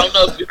quarterback. I don't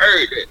know if you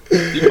heard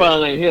that. You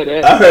probably ain't hear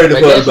that. I heard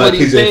the part about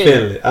TJ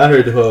Finley. I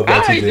heard the part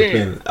about TJ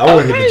Finley. I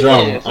want to hear the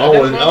drama.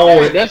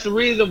 So that's the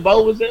reason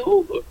Bo was in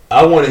Hoover.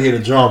 I want to hear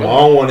the drama. I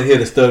don't want to hear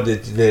the stuff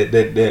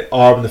that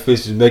Auburn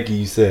officials making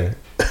you say.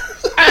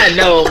 I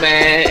know,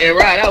 man. And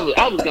right,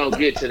 I was gonna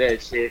get to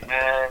that shit,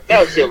 man.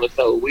 That shit was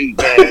so weak,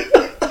 man.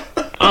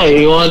 I don't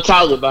even want to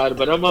talk about it,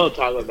 but I'm gonna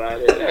talk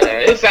about it.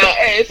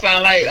 It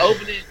sound like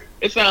opening.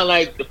 It sound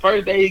like the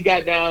first day he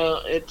got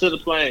down into the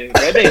plane.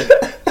 That thing,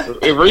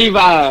 it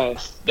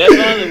revised. That's all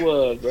it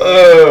was, bro.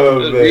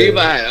 Oh, it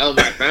revised. Oh,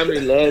 my family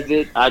loves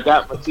it. I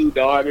got my 2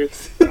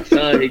 daughters. My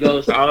son, he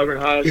goes to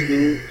Auburn High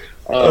School.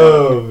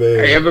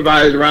 Man.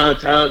 Everybody's around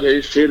town.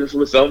 This shit is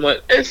with so much.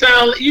 It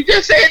sound like you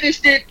just said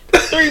this shit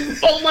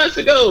 3-4 months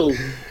ago.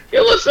 It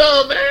was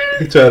so, man.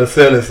 He tried to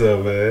sell it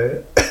some,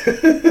 man.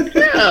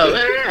 Yeah,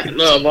 man. I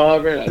love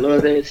Auburn. I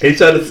love that shit. He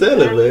tried to sell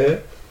it,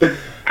 man.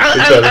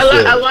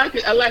 I like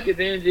it. I like his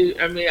energy.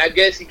 I mean, I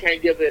guess he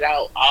can't give it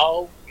out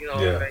all. You know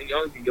what I'm saying? You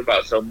only can give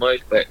out so much.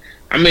 But,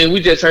 I mean,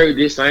 we just heard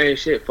this same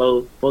shit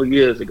 4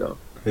 years ago.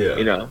 Yeah.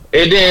 You know.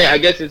 And then, I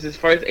guess it's his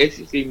first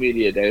SEC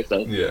Media Day,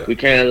 so we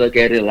can't look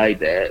at it like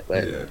that.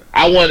 But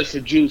I wanted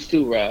some juice,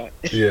 too, Rod.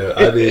 Yeah,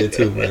 I did,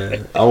 too,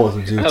 man. I want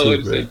some juice, too, I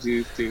wanted bro. some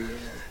juice, too, man.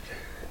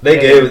 They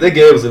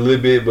gave us a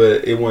little bit,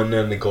 but it wasn't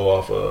nothing to go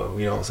off of.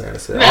 You know what I'm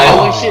saying?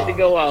 Wasn't shit to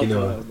go off of.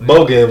 Man.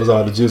 Bo gave us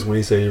all the juice when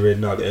he said he ready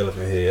to knock the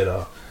elephant head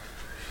off.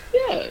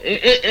 Yeah,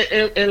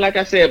 and like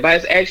I said, by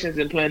his actions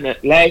in playing the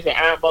last year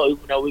Iron Bowl,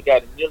 even though we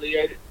got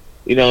humiliated,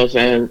 you know what I'm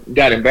saying,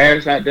 got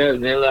embarrassed out there,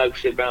 and then like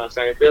shit down the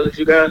same field as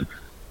you guys.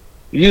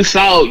 You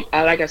saw,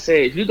 like I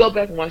said, if you go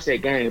back and watch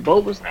that game,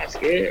 Bo was not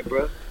scared,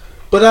 bro.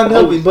 But I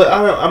know,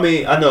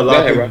 I know a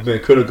lot of people have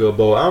been critical of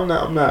Bo. I'm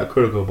not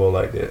critical of Bo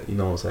like that. You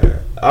know what I'm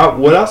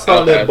saying? What I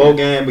saw that Bo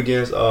game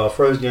against,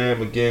 first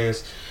game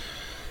against,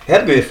 it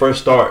had to be his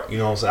first start. You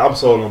know what I'm saying? I was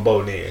sold on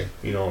Bo then.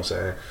 You know what I'm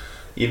saying?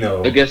 You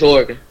know, against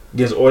Oregon.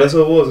 That's what it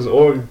was. It's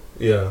Oregon.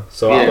 Yeah.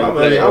 So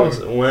I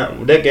was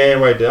when that game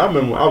right there. I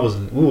remember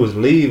we was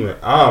leaving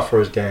our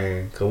first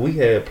game because we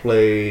had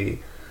played.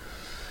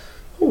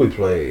 Who we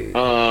played?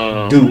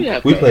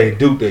 Duke. We played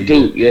Duke that year.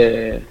 Duke,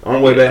 yeah. On the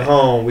way back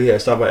home, we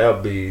had stopped at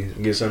Applebee's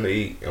and get something to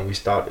eat, and we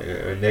stopped,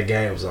 and that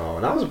game was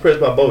on. I was impressed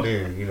by Bo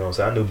then, you know what I'm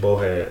saying? I knew Bo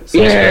had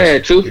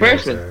true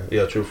freshman.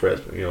 Yeah, true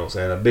freshman, you know what I'm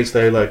saying? A big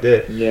stage like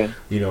that,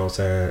 you know what I'm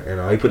saying?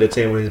 And he put that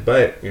team on his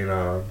back, you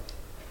know.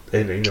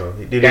 And, you know,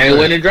 he did Game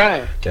winning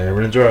drive. Game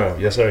winning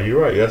drive. Yes, sir.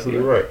 You're right. You're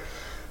absolutely right.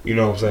 You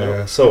know what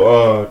I'm saying?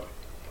 So,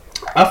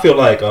 I feel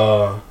like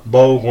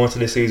Bo going to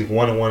this season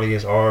 1-1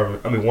 against Auburn.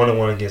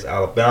 1-1 against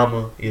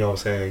Alabama. You know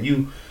what I'm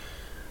saying?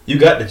 You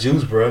got the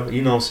juice, bro.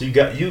 You know, so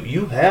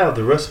you have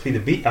the recipe to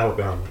beat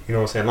Alabama. You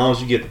know what I'm saying? As long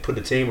as you get to put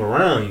the team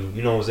around you.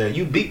 You know what I'm saying?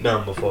 You beat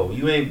Bama before.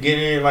 You ain't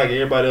getting in like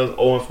everybody else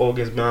 0-4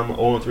 against Bama,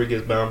 0-3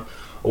 against Bama,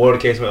 or whatever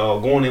the case may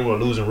be. Going in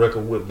with a losing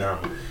record with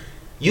Bama.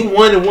 You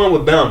 1-1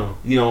 with Bama.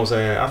 You know what I'm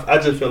saying? I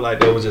just feel like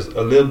that was just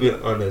a little bit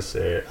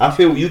unnecessary. I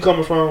feel where you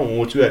coming from and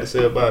what you had to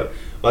say about it.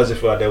 I just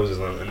feel like that was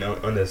just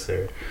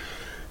unnecessary.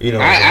 You know,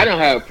 I don't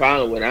have a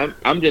problem with it.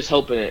 I'm just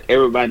hoping that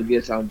everybody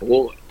gets on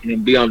board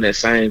and be on that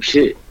same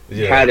shit.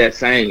 Have that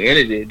same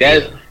energy.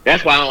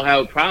 That's why I don't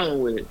have a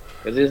problem with it.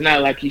 Because it's not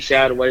like he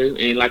shied away.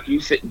 And like you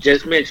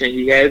just mentioned,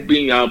 he has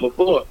beaten y'all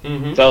before.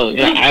 Mm-hmm. So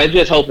I'm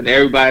just hoping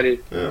everybody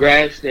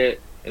grasps that.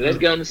 And let's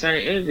get on the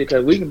same energy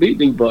because we can beat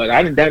these boys.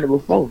 I done done it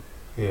before.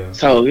 Yeah.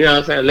 So, you know what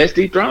I'm saying? Let's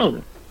dethrone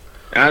them.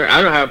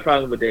 I don't have a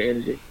problem with that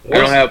energy. I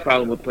don't have a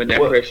problem with putting that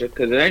pressure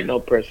because it ain't no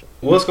pressure.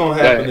 What's going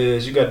to happen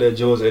is you got that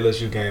Georgia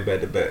LSU game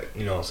back to back.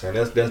 You know what I'm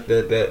saying?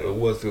 That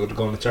was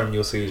going to determine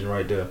your season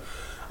right there.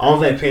 I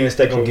don't think Penn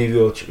State going to give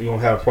you you don't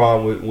have a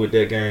problem with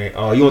that game.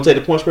 You want to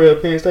take the point spread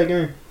of Penn State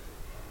game?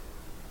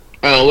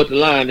 What the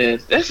line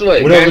is? That's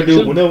what. Whenever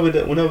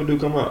do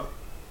come out.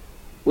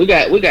 We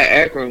got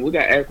Akron. We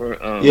got Akron.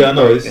 Yeah, I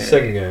know. It's the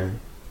second game.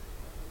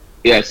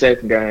 Yeah,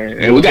 second game,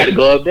 and we got to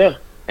go up there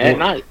at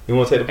night. You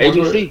want to take the points?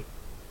 ABC.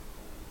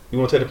 You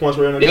want to take the points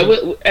right now? Yeah,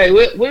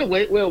 we'll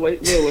wait. We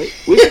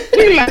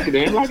lock it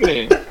in. Nah.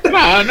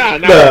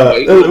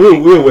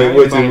 We'll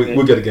wait till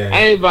we get a game. I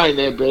ain't buying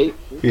that bait.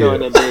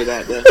 Throwing that bait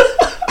out there.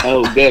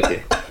 Oh,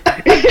 guppy.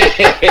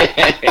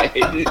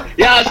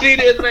 Y'all see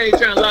this man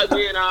trying to lock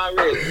me in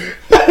already?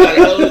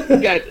 We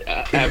got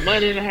a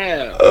month and a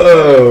half.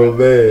 Oh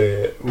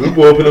man, we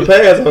whooping the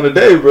pass on the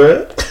day,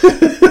 bro.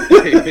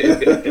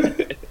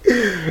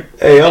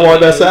 Hey, I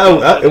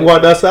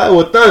walked outside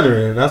with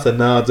thunder, and I said,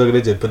 "Nah, Jugger,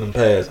 they just put them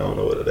pads. I don't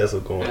know what that's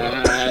what's going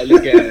on."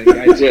 Look at it,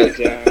 got judged.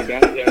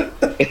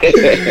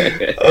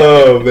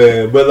 Oh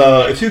man,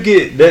 but if you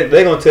get,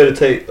 they gonna tell the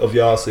tape of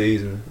y'all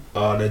season.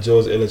 That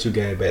Georgia LSU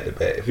game back to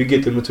back. If you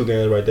get them the two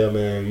games right there,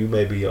 man, you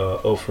may be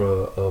up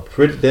for a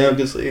pretty damn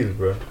good season,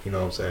 bro. You know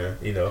what I'm saying?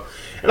 You know,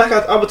 and like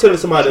I was telling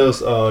somebody else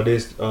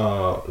this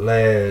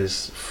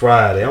last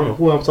Friday. I don't know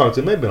who I'm talking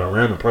to. Maybe a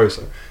random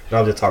person. And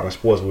I was just talking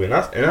sports with,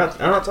 and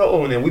I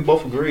told him, and we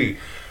both agreed.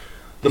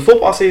 The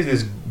football season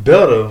is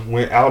better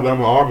when Alabama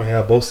and Auburn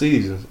have both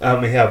seasons. I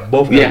mean, have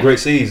great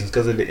seasons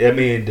because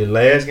the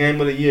last game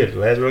of the year, the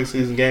last regular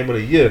season game of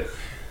the year.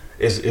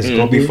 It's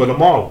gonna be for the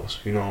marbles,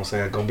 you know what I'm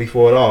saying? It's gonna be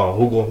for it all.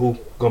 Who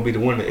gonna be the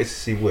winner of the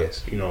SEC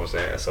West, you know what I'm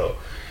saying? So,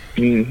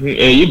 and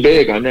you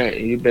big on that.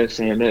 You've been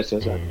saying that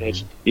since I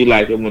met you. You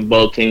like it when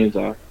both teams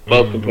are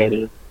both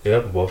competitive.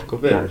 Yep, both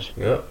competitive.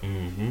 Yep.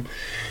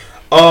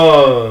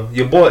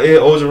 Your boy Ed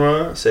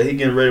Ogeron said he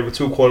getting ready with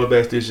two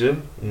quarterbacks this year.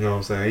 You know what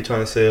I'm saying? He trying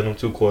to sell them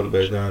two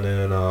quarterbacks down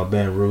there in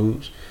Baton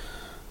Rouge.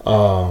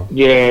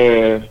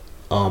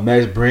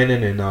 Max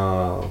Brennan and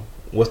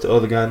what's the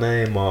other guy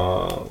name?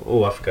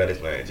 I forgot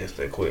his name just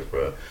that quick,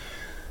 bro.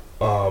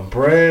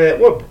 Brad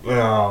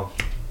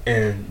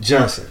and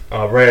Johnson.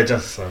 Brad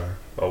Johnson's son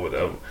or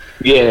whatever.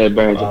 Yeah,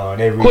 Brad.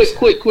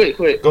 Quick.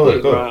 Go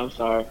ahead. Bro, I'm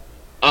sorry.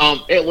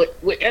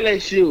 With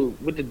LSU,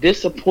 with the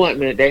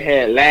disappointment they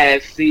had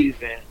last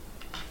season,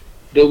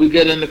 did we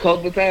get in the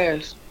COVID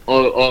pass,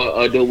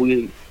 or do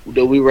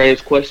we raise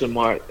question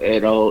mark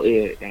at all?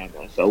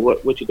 So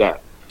what you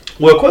got?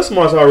 Well, question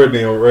marks already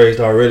being raised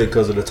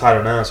because of the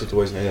Title IX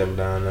situation they have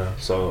down there.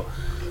 So,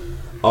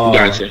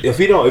 gotcha. If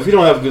he don't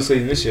have a good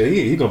season this year,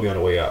 he gonna be on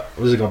the way out.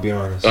 I'm just gonna be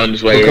honest. On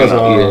his way because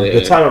out.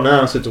 The Title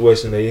IX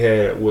situation they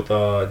had with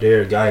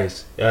Derek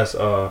Geis, that's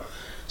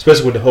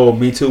especially with the whole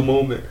Me Too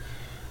movement.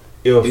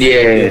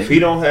 If he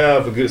don't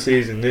have a good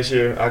season this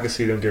year, I can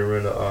see them getting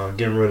rid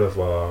of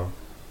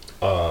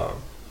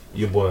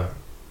your boy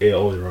Ed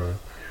Ogeron,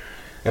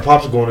 and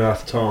Pop's going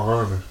after Tom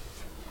Herman.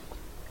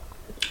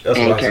 That's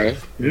what I say.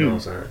 You know what I'm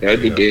saying?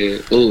 That'd be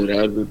big. Ooh,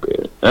 that'd be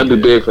big. That'd be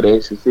big for the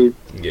ACC.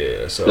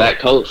 Yeah, so black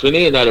coach. We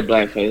need another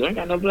black face. I ain't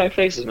got no black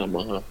faces no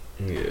more, huh?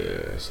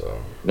 Yeah,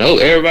 so no,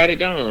 everybody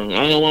gone. I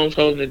don't know what's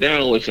holding it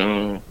down with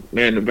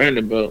man the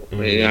Vanderbilt.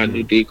 Our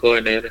new D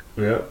coordinator.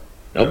 Yeah.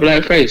 No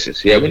black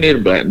faces. Yeah, we need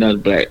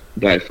another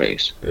black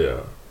face. Yeah.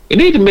 We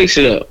need to mix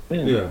it up.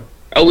 Yeah.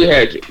 Oh, we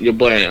had your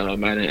boy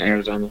in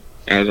Arizona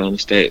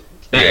State.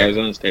 Not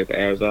Arizona State, but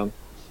Arizona.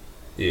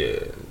 Yeah.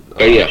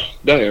 But yeah,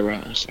 go ahead,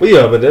 Ron. But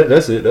yeah, but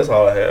that's it. That's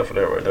all I have for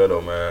that right there,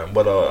 though, man.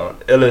 But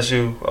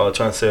LSU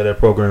trying to sell that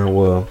program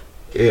well.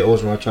 Ed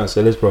Ogeron trying to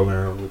sell this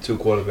program with two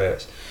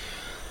quarterbacks.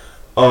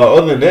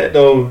 Other than that,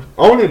 though,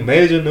 only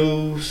major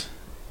news,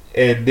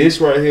 and this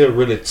right here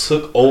really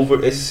took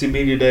over SEC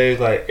media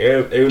days. Like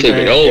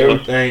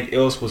everything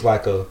else was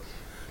like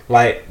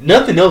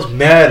nothing else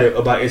mattered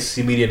about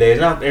SEC media days.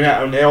 And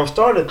I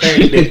started to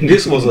think that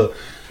this was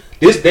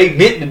they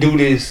meant to do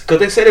this because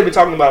they said they've been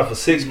talking about it for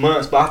 6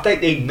 months, but I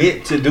think they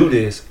meant to do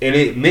this, and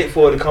it meant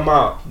for it to come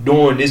out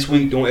during this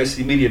week, during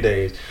SEC Media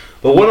Days.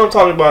 But what I'm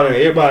talking about, and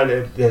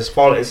everybody that's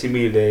followed SEC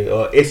Media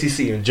Day,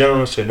 SEC in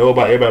general should know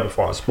about. Everybody that's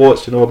following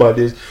sports should know about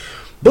this.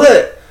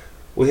 But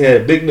we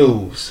had big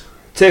news: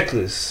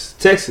 Texas,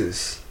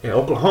 and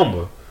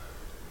Oklahoma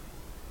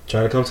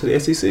trying to come to the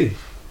SEC.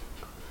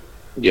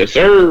 Yes,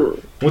 sir.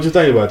 What you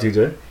think about it,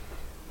 TJ?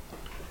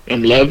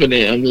 I'm loving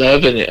it. I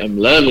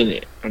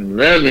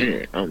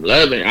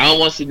don't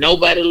want to see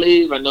nobody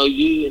leave. I know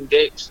you and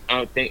Dex. I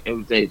don't think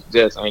everything's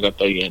just. I ain't gonna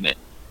throw you in that.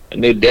 I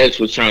knew Dex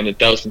was trying to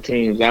throw some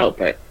teams out,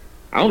 but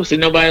I don't see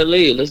nobody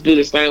leave. Let's do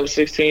this thing with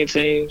 16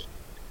 teams,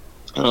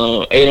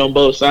 8 on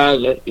both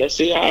sides. Let's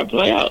see how it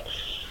play out.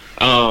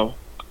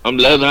 I'm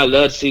loving. I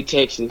love to see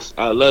Texas.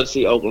 I love to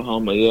see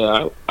Oklahoma.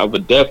 Yeah, I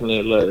would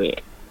definitely love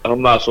it.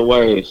 I'm lots of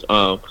worries.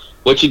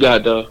 What you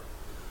got though?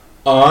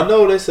 I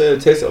know they said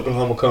Texas,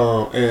 Oklahoma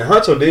come, and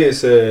Hunter did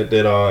say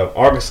that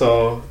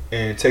Arkansas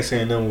and Texas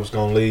A&M was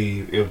gonna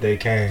leave if they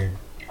came.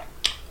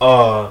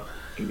 Yeah.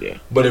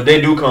 But if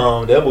they do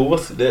come, they'll move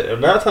us.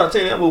 9 times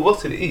 10, they'll move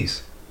us to the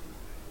east.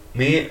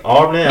 Me and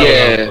Auburn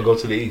and will go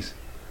to the east.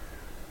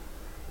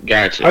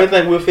 Gotcha. How do you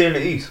think we'll fit in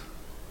the east?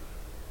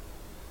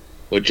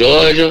 With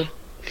Georgia,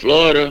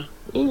 Florida.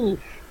 Ooh.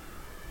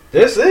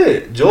 That's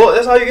it.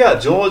 That's all you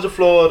got. Georgia,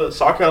 Florida,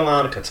 South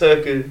Carolina,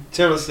 Kentucky,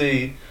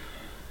 Tennessee.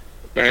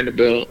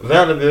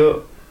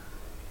 Vanderbilt.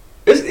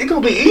 It's It's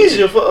gonna be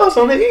easier for us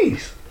on the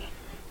East.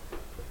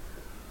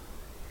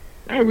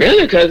 Not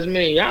really, cause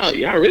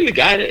y'all really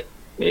got it.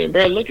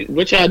 Bro, look at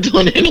what y'all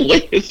doing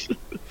anyways.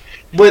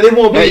 But it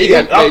won't be.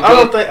 I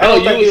don't think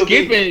you it'll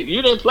skipping.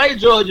 You didn't play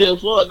Georgia and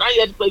Florida. Now you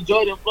have to play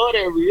Georgia and Florida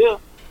every year.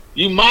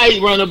 You might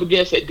run up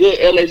against a good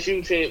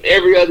LSU team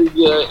every other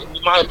year. And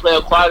you might play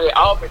a quality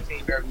Auburn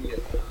team every year.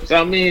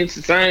 So I mean, it's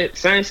the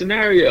same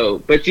scenario.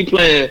 But you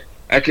playing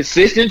a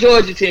consistent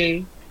Georgia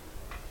team,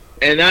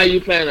 and now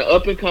you playing an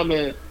up and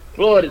coming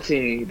Florida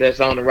team that's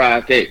on the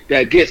rise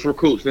that gets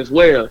recruits as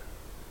well.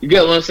 You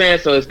get what I'm saying?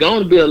 So it's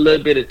going to be a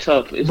little bit of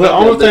tough. But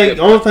only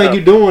thing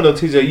you're doing though,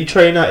 TJ, you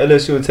trading out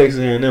LSU and Texas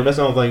A&M. That's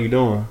the only thing you're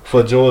doing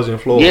for Georgia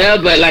and Florida. Yeah,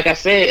 but like I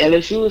said,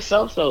 LSU is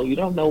so. You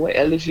don't know what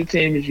LSU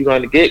team is you're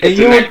going to get. And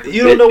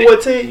you don't know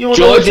what team. You don't Georgia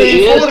know what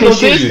team is Florida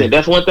consistent.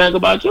 That's one thing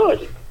about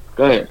Georgia.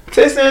 Go ahead.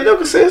 Texas A&M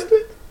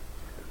consistent.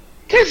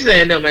 Texas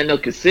A&M ain't no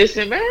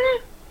consistent, man.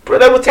 Bro,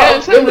 they were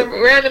top. They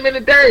ran them in the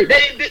dirt.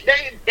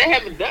 They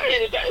haven't done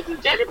anything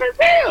since January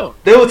Patel.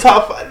 They were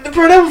top 5.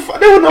 Bro, they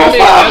were number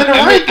 5 in the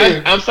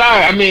ranking. I'm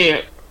sorry. I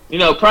mean,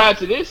 prior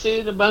to this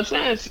season, but I'm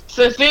saying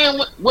since then,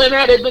 when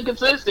have they been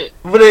consistent?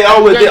 But they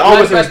always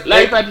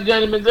like to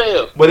Johnny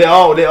Manziel. But they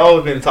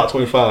always been in the top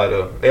 25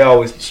 though. They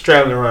always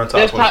straddling around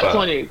top 25. Top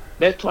 20.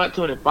 That's top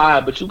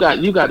 25. But you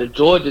got a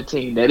Georgia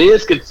team that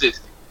is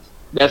consistent.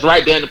 That's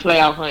right there in the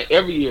playoff hunt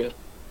every year.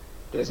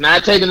 That's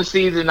not taking the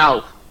season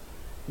off.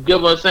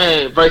 Get what I'm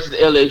saying? Versus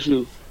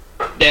LSU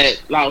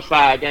that lost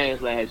 5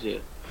 games last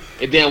year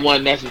and then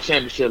won national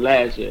championship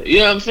last year. You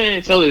know what I'm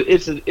saying? So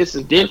it's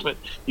a different.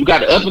 You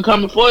got an up and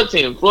coming Florida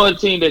team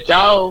that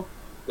y'all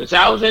was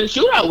in the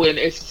shootout with in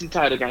the SEC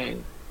title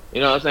game.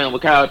 You know what I'm saying?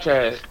 With Kyle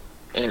Trask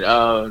and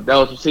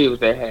those receivers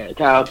they had,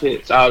 Kyle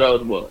Pitts, all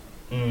those boys.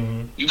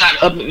 Mm-hmm.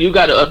 You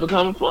got an up and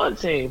coming Florida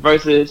team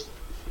versus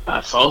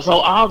a so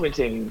Auburn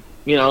team.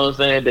 You know what I'm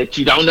saying? That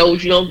you don't know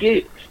what you're gonna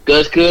get.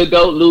 Gus could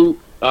go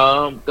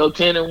go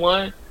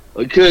 10-1,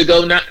 or you could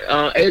go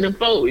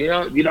 8-4. You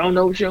know, you don't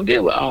know what you're gonna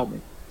get with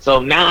Auburn. So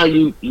now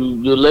you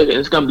look at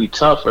it's gonna be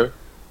tougher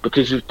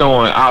because you're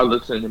throwing all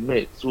this in the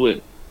mix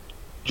with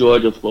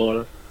Georgia,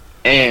 Florida,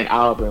 and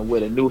Auburn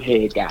with a new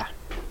head guy.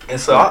 And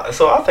so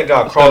I think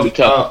our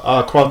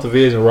cross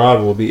division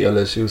rival will be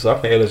LSU. So I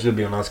think LSU will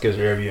be on our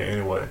schedule every year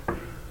anyway.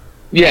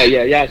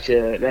 Yeah,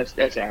 sure.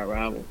 That's our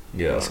rival.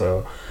 Yeah,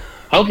 so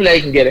hopefully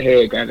they can get a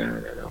head guy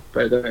down there though.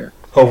 But go ahead.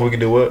 Hopefully we can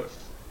do what?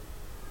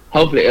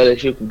 Hopefully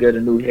LSU can get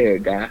a new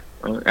head guy.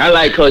 I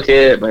like Coach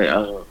Ed,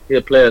 but he's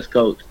a player's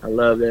coach. I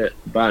love that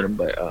about him.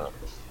 But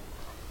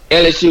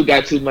LSU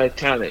got too much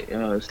talent.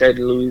 State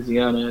of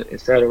Louisiana,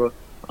 etc.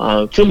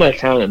 Too much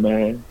talent,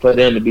 man, for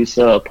them to be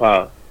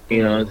subpar.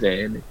 You know what I'm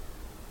saying?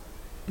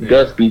 Yeah.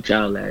 Gus beat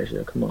y'all last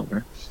year. Come on,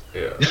 man.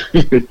 Yeah.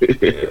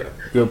 Yeah.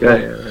 Good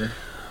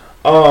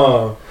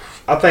point.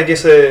 I think it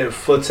said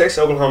for Texas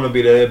Oklahoma to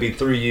be there, it'll be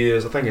 3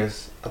 years. I think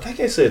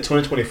it said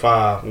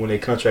 2025 when their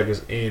contract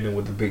is ending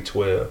with the Big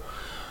 12.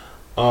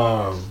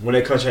 When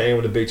their contract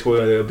ends with the Big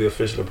 12, they'll be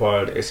officially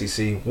part of the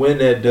SEC. When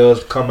that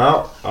does come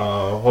out,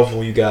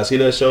 hopefully you guys see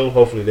that show.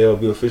 Hopefully they'll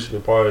be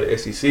officially part of the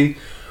SEC.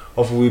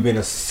 Hopefully we've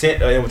been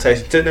sent an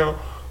invitation to them.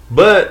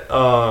 But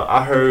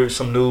I heard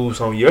some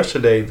news on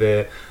yesterday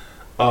that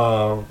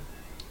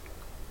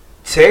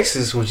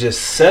Texas was just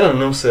selling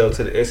themselves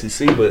to the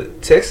SEC,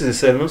 but Texas is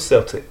selling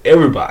themselves to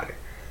everybody.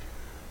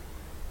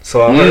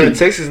 So I heard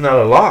Texas is not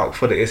a lock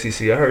for the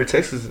SEC. I heard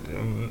Texas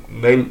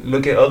may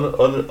look at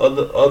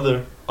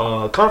other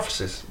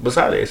conferences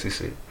beside the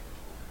SEC.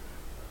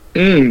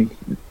 And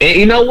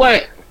you know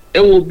what?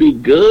 It will be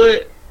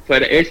good for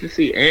the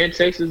SEC and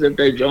Texas if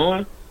they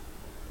join.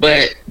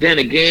 But then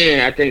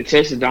again, I think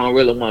Texas don't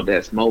really want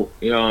that smoke.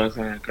 You know what I'm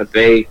saying? Because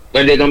they're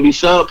gonna be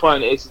subpar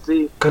in the SEC.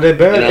 Because they're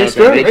bad.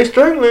 They're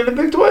struggling in the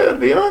Big 12, to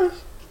be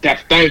honest.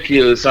 Thank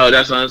you. So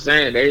that's what I'm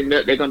saying.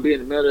 They're gonna be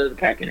in the middle of the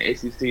pack in the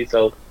SEC.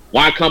 So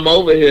why come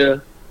over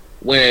here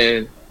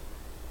when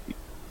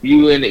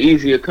you in the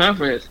easier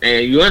conference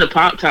and you're in the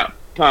top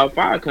Power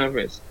 5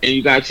 conference and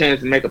you got a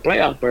chance to make a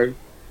playoff berth?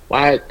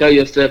 Why throw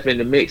yourself in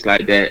the mix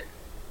like that?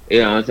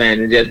 You know what I'm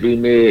saying? And just be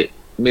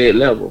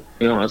mid-level.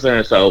 You know what I'm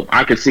saying? So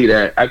I can see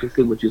that. I can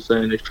see what you're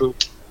saying is true.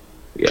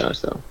 Yeah,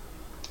 so.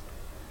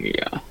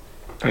 Yeah.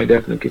 I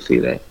definitely can see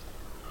that.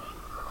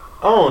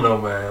 I don't know,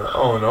 man. I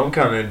don't know. I'm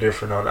kind of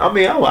indifferent on it. I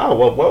mean, I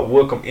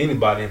welcome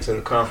anybody into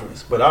the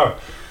conference, but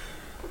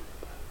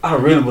I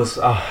really was.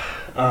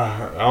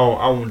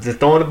 I'm just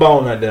throwing the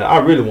ball out there. I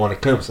really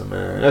wanted Clemson,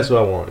 man. That's what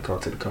I wanted to come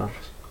to the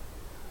conference.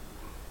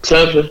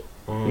 Clemson?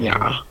 Mm-hmm.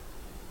 Yeah.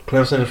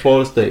 Clemson and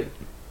Florida State.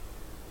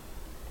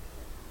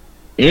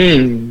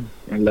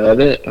 I love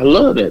that. I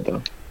love that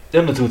though.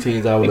 Them the two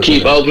teams I would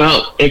keep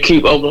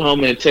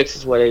Oklahoma and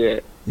Texas where they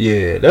at.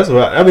 Yeah, that's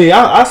what I mean.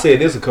 I said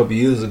this a couple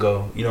years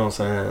ago. You know what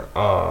I'm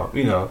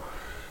saying?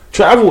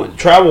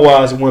 Travel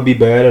wise, it wouldn't be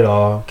bad at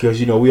all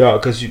because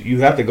you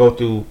have to go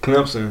through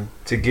Clemson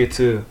to get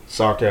to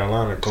South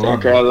Carolina, Columbia.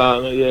 South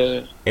Carolina,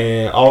 yeah.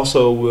 And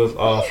also with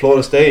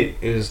Florida State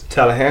is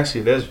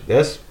Tallahassee.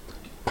 That's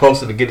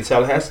closer to get to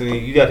Tallahassee.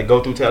 You got to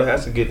go through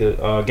Tallahassee to get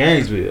to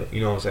Gainesville.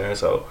 You know what I'm saying?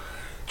 So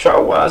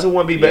travel wise, it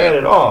wouldn't be bad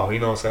at all. You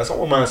know what I'm saying? So I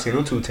wouldn't mind seeing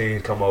them 2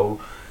 teams come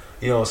over.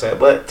 You know what I'm saying?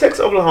 But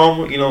Texas,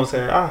 Oklahoma, you know what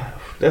I'm saying?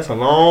 That's a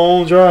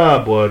long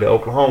drive, boy. To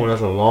Oklahoma,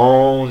 that's a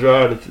long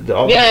drive.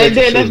 And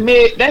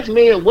then that's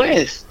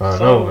Midwest. I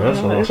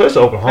know, that's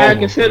Oklahoma. I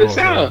consider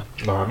South.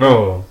 I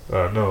know.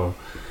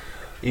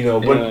 You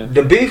know, but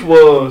the beef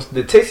was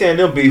the Texas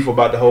A&M beef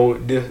about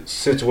this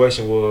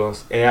situation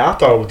was, and I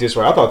thought it was this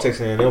right. I thought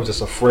Texas A&M was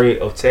just afraid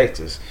of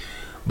Texas,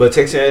 but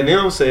Texas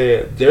A&M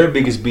said their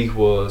biggest beef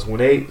was when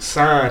they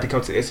signed to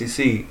come to the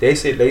SEC. They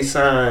said they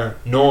signed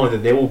knowing that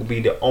they will be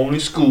the only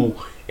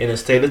school in the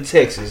state of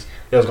Texas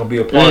that was going to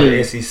be a part of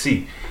the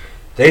SEC.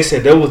 They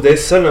said that was their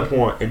selling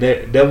point, and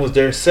that was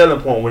their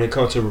selling point when it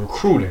comes to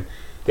recruiting.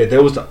 That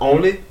there was the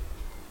only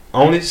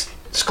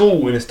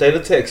school in the state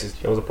of Texas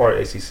that was a part of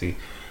the SEC.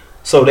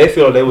 So they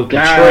feel they was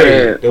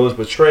betrayed. They was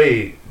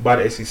betrayed by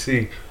the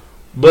SEC,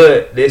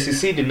 but the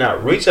SEC did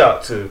not reach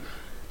out to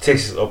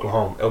Texas,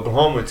 Oklahoma.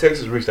 Oklahoma and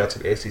Texas reached out to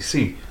the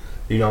SEC. You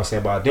know what I'm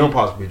saying? About them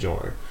possibly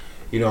joining.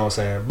 You know what I'm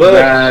saying? But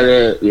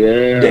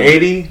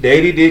the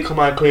 80 did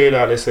come out cleared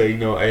out. They say, you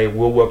know, hey,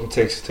 we'll welcome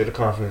Texas to the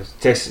conference,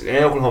 Texas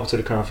and Oklahoma to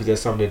the conference.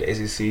 That's something that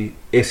the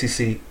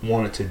SEC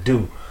wanted to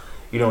do.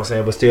 You know what I'm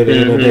saying? But still,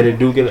 they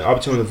do get an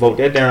opportunity to vote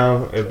that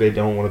down if they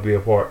don't want to be a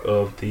part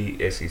of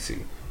the SEC.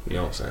 You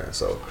know what I'm saying?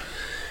 So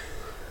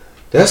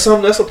that's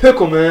a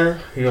pickle, man.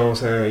 You know what I'm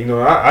saying? You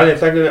know, I didn't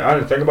think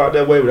about it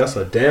that way, but that's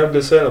a damn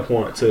good selling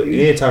point to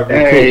any type of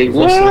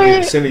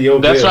recruit. Sending your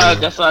that's why I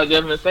just want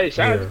to say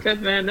shout out to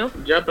Texas A&M for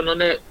jumping on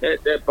that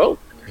boat.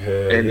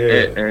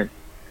 And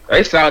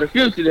they saw the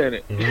future in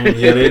it.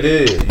 Yeah, they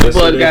did. Yes,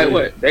 but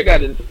they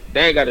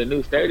ain't got a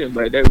new stadium,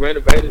 but they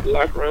renovated the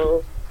locker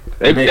room.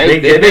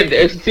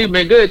 The SEC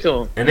been good to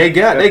them, and they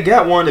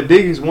got one of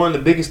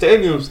the biggest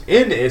stadiums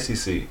in the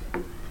SEC.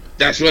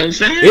 That's what I'm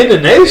saying. In the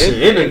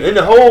nation, in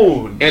the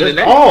whole,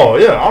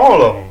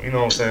 all of them. You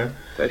know what I'm saying?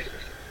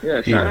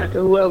 Shout out to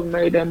whoever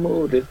made that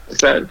move that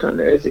decided to come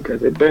to SEC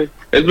because it's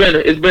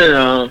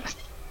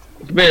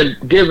been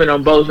given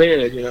on both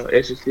ends. You know,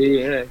 SEC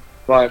and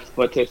for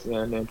Texas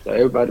A&M, so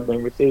everybody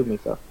been receiving.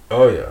 So.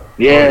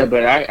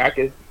 But I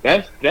can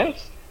that's.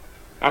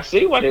 I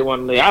see why they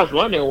want to leave. I was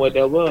wondering what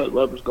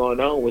was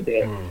going on with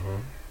that.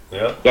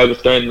 Yeah. That was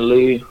starting to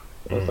leave.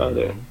 I saw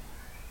that.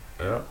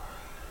 Yeah.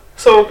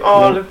 So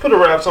to put a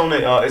wraps on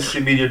the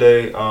SEC Media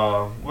Day,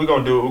 we're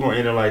gonna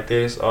end it like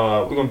this.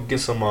 We're gonna get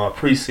some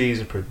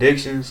preseason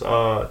predictions.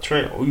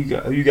 Trent, who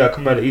you got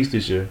coming out of East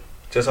this year?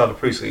 Just out of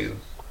the preseason.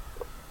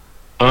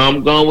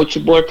 I'm going with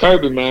your boy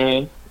Kirby,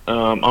 man.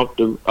 Up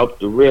the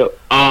rip.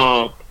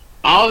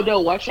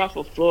 Although watch out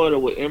for Florida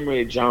with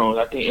Emory Jones.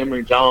 I think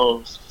Emory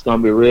Jones is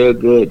gonna be real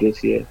good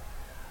this year.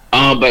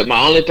 But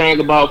my only thing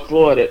about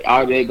Florida,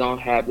 are they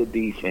gonna have the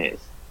defense?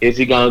 Is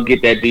he gonna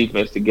get that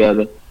defense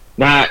together?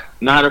 Not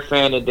a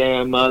fan of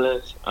Dan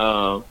Mullins.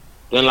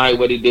 Didn't like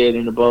what he did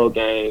in the bowl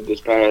game this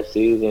past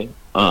season.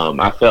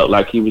 I felt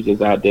like he was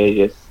just out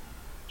there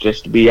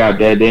just to be out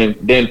there.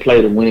 Didn't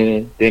play to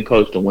win. Didn't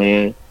coach to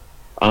win.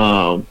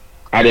 I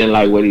didn't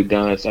like what he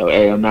done. So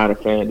hey, I'm not a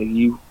fan of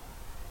you.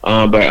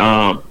 But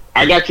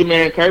I got you,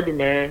 man, Kirby,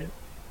 man.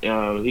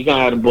 He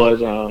gonna have the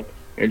boys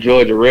in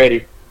Georgia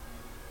ready.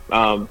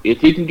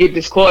 If he can get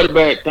this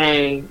quarterback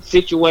thing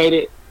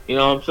situated, you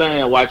know what I'm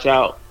saying. Watch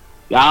out.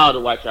 Y'all to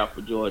watch out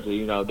for Georgia.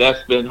 You know,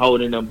 that's been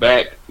holding them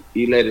back.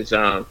 He let his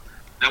number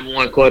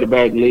one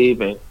quarterback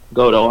leave and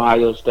go to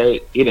Ohio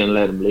State. He didn't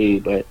let him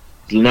leave, but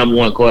the number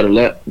one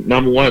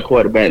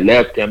quarterback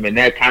left him, and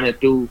that kind of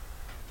threw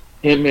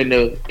him in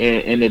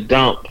the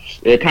dumps.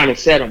 It kind of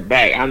set him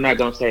back. I'm not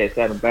gonna say it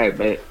set him back,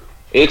 but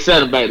it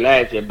set him back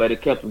last year, but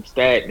it kept him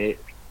stagnant.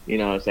 You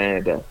know what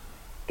I'm saying?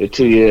 The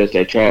 2 years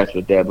they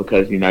transferred there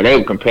because, you know, they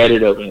were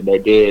competitive and they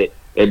did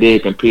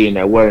compete and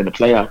they were in the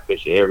playoff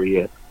picture every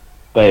year.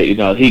 But, you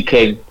know, he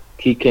couldn't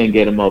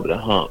get him over the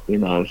hump. You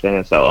know what I'm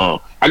saying?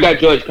 So I got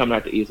Georgia coming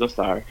out the East. I'm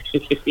sorry.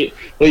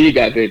 Who you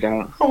got, big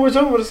dog? I'm with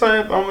the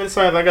same.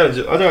 I got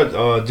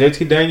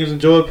JT Daniels and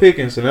Joel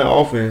Pickens in that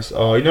offense. You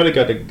know they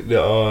got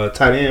the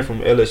tight end from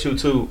LSU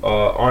too,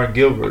 Arn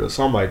Gilbert or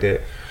something like that.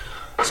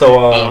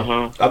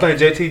 So I think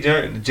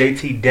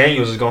JT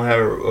Daniels is gonna have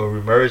a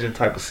reemerging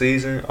type of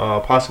season,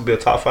 possibly a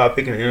top 5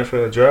 pick in the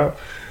NFL draft.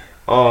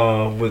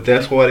 But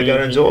that's why they got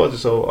in Georgia.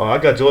 So I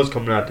got Georgia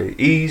coming out the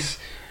East.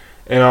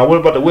 And what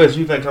about the West?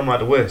 Who you think coming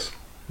out the West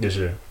this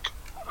year?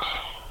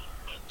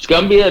 It's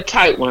gonna be a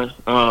tight one.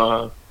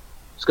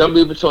 It's gonna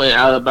be between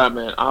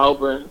Alabama and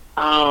Auburn.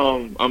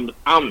 I'm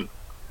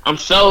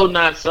so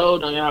not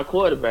sold on y'all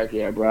quarterback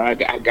yet, bro. I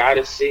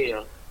gotta see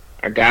him.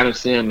 I gotta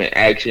see him in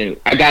action.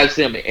 I gotta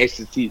see him in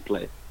SEC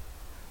play.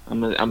 I'm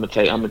gonna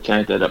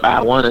change that up.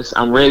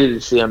 I'm ready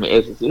to see him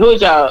in SEC. Who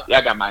is y'all?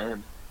 Y'all got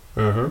Miami.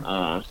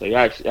 So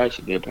y'all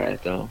should get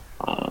past them.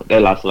 They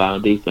lost a lot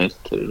of defense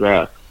to the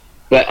draft.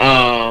 But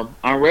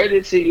I'm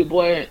ready to see your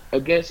boy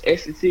against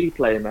SEC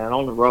play, man,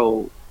 on the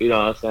road. You know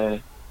what I'm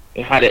saying?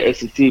 And how the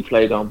SEC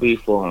play gonna be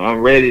for him.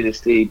 I'm ready to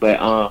see, but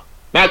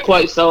not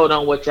quite sold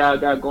on what y'all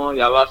got going.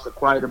 Y'all lost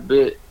quite a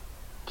bit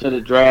to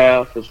the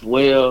draft as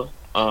well.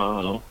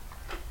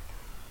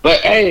 But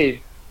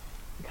hey,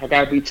 I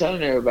gotta be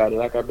telling everybody,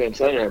 like I've been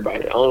telling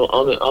everybody,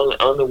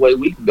 only way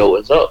we can go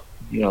is up.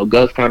 You know,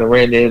 Gus kind of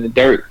ran in the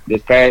dirt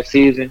this past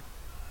season.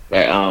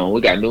 But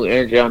we got new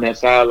energy on that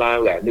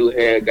sideline. We got new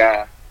head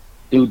guy,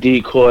 new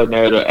D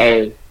coordinator.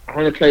 Hey,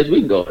 only place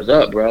we can go is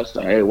up, bro.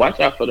 So hey, watch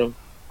out for them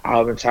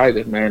Auburn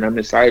Tigers, man. I'm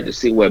excited to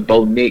see what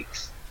Bo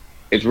Nix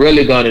is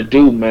really gonna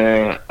do,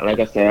 man. Like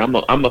I said,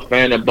 I'm a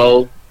fan of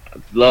Bo.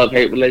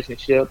 Love-hate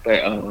relationship,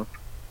 but I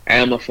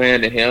am a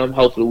fan of him.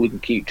 Hopefully, we can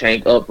keep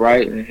Tank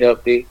upright and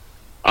healthy.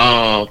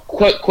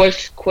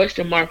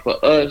 Question mark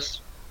for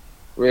us,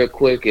 real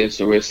quick, is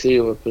the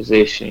receiver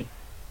position.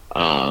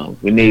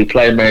 We need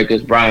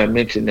playmakers. Brian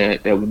mentioned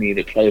that we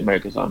needed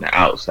playmakers on the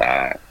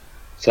outside.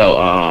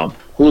 So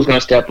who's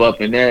gonna step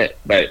up in that?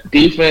 But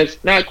defense,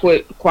 not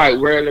quite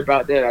worried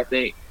about that. I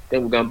think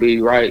we're gonna be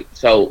right.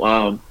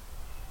 So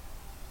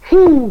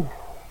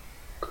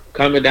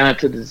coming down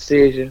to the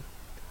decision,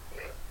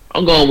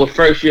 I'm going with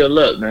first year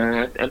luck,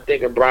 man. I'm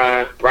thinking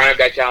Brian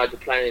got y'all at the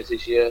Plains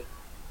this year.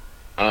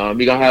 You're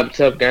gonna have a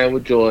tough game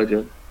with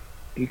Georgia.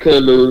 You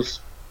could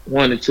lose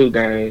 1 or 2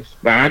 games,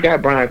 but I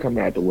got Brian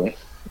coming out the West.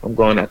 I'm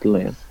going out the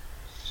limb.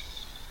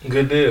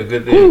 Good deal.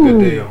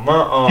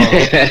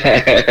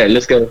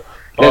 Let's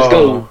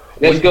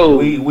go.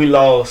 We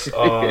lost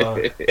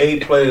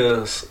 8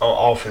 players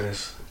on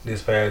offense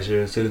this past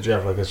year to the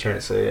draft, like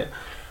Trent said.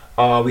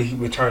 We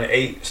returned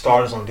 8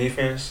 starters on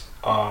defense.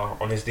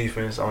 On this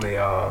defense, on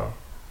a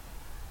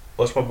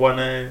what's my boy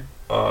name?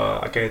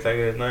 I can't think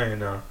of his name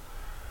now.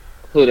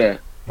 Who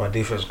that? My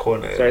defense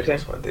coordinator.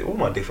 What's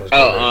my defense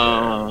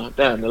coordinator?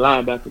 Damn, the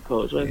linebacker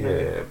coach.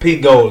 Yeah,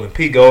 Pete Golden.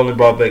 Pete Golden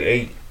brought back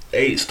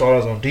 8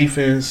 starters on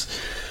defense.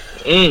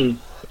 Of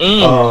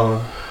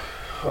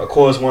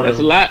course, that's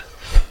a lot.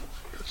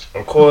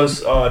 Of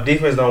course,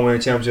 defense don't win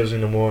championships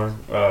anymore.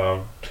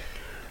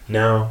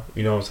 Now,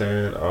 you know what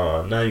I'm saying?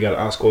 Now you got to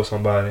outscore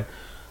somebody.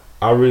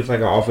 I really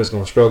think our offense is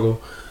going to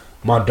struggle.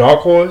 My dark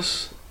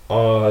horse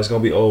is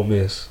going to be Ole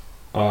Miss.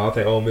 I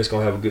think Ole Miss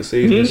going to have a good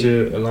season this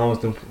year, as long as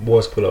them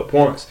boys put up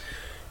points.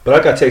 But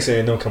I got Texas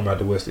A&M coming out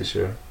the West this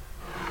year.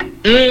 And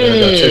I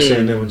got Texas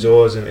A&M in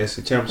Georgia in the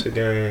SEC Championship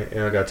game,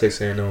 and I got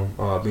Texas A&M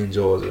beating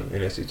Georgia in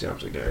the SEC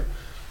Championship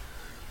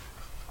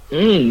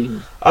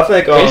game. I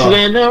think Texas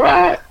A&M,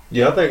 right?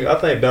 Yeah, I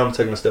think Bama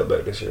taking a step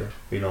back this year.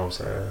 You know what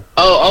I'm saying?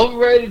 Oh,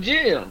 overrated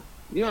Jim.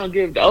 You don't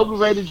give the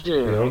overrated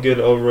Jim. Yeah, don't give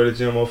the overrated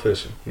Jim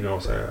official. You know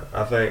what I'm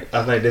saying?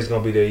 I think this is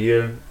gonna be their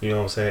year. You know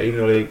what I'm saying? Even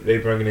though they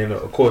bringing in,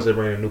 of course they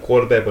bringing in a new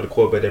quarterback, but the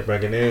quarterback they're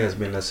bringing in has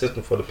been in the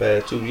system for the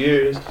past 2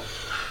 years.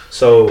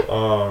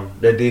 So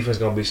their defense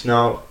gonna be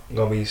stout.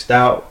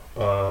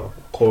 Of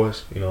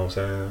course, you know what I'm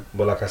saying.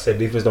 But like I said,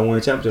 defense don't win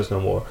championships no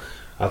more.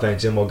 I think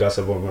Jimbo got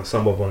some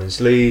up on his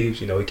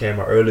sleeves. You know, he came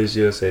out early this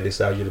year, said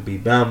this our year to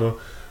beat Bama.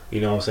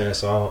 You know what I'm saying?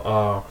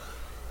 So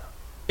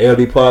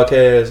LD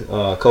podcast,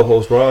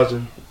 co-host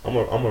Roger. I'm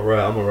a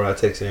ride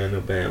Texas A&M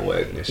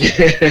bandwagon this year.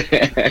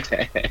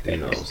 You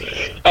know what I'm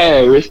saying?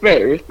 Hey,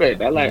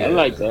 respect. I like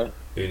that.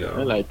 You know,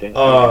 I like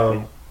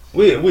that.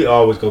 We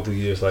always go through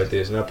years like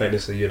this, and I think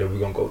this is a year that we're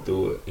gonna go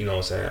through it. You know what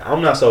I'm saying?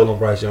 I'm not sold on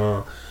Bryce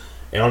Young,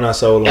 and I'm not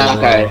sold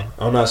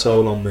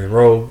on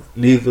Monroe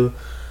neither.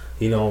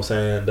 You know what I'm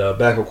saying? The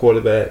backup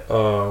quarterback.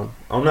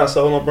 I'm not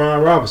sold on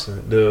Brian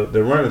Robinson,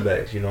 the running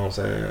backs. You know what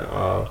I'm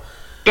saying?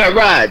 But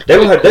right, they're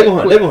gonna have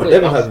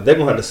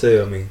to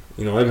sell me.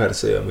 You know, they're gonna have to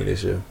sell me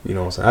this year. You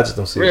know what I'm saying? I just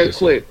don't see it this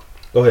quick. Year.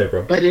 Go ahead,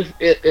 bro. But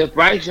if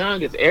Bryce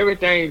Young is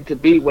everything to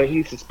be what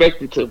he's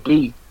expected to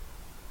be,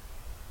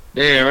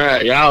 then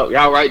right,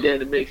 y'all right there in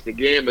the mix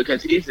again,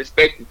 because he's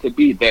expected to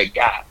be that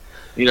guy.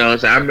 You know what I'm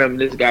saying? I remember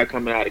this guy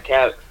coming out of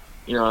Cali.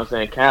 You know what I'm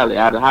saying? Cali,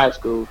 out of high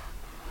school,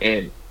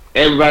 and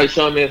everybody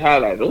showing me his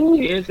highlights. Oh,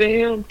 you didn't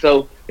see him.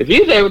 So if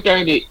he's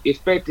everything that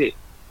expected,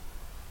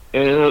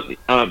 and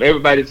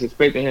everybody's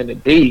expecting him to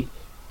be,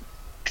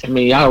 I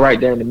mean, y'all right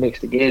there in the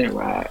mix again,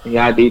 right?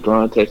 Y'all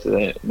dethrone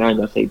Texas. Not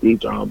gonna say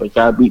dethrone, but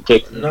y'all beat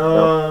Texas.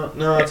 No,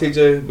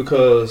 TJ,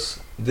 because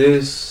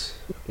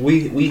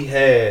we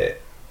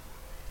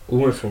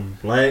went from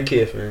Lane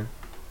Kiffin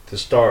to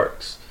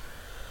Starks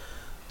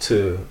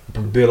to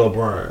Bill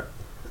O'Brien,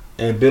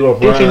 and Bill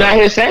O'Brien. Did you not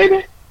hear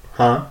Saban?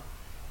 Huh?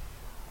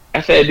 I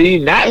said, did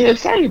you not hear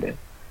Saban?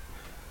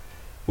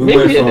 We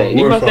went from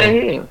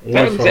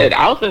Saban said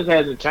the offense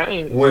hasn't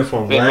changed. Went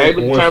from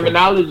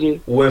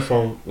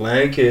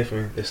Lane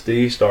Kiffin to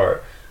Steve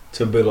Stark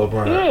to Bill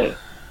O'Brien.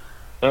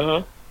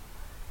 Yeah.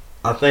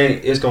 I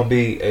think it's gonna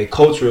be a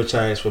cultural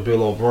change for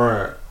Bill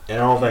O'Brien, and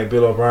I don't think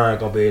Bill O'Brien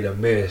gonna be able to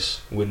mesh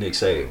with Nick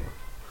Saban.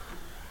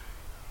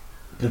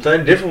 The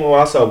thing different from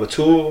what I saw with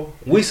Toole,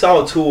 we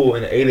saw Toole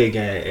in the 8A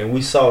game, and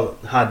we saw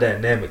how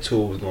dynamic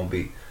Toole was gonna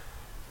be.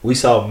 We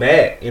saw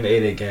Mac in the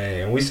 8A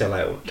game, and we said,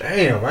 like, well,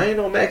 damn, I ain't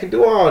know Mac can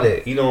do all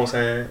that. You know what I'm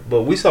saying?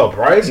 But we saw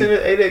Bryce in the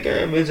 8A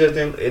game. It just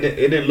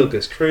didn't look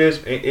as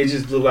crisp. It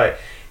just looked like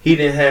he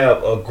didn't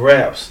have a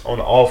grasp on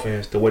the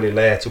offense the way the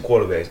last 2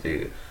 quarterbacks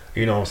did.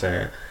 You know what I'm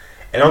saying?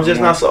 And I'm just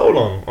not sold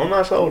on him. I'm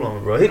not sold on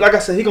him, bro. Like I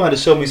said, he going to have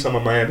to show me some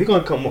of Miami. He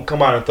going to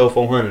come out and throw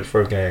 400 the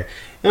first game.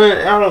 And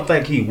I don't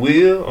think he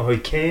will or he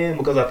can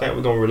because I think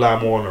we're gonna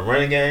rely more on the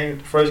running game,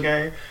 the first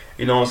game.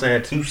 You know what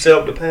I'm saying? To set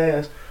up the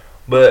pass,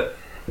 but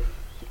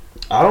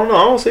I don't know.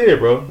 I don't see it,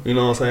 bro. You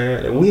know what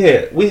I'm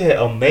saying? We had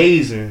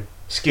amazing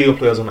skill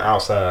players on the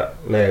outside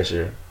last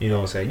year. You know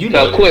what I'm saying? You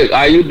know. So quick,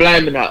 are you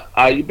blaming the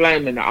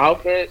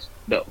offense,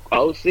 the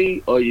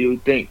OC, or you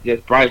think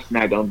just Bryce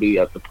not gonna be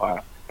up to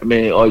par? I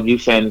mean, or you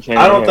saying the same?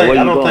 I don't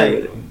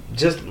think.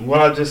 Just what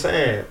I'm just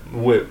saying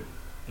with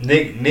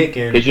Nick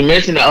and. Because you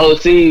mentioned the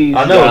OCs.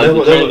 I know that's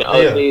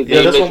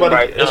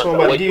what I'm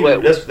about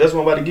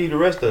to give you the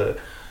rest of it.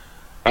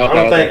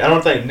 I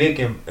don't think Nick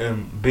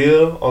and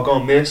Bill are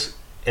gonna miss,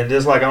 and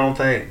just like I don't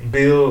think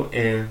Bill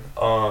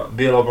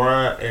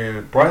O'Brien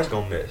and Bryce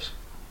gonna miss.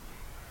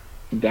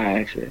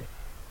 Gotcha.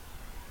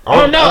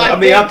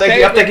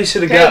 I think he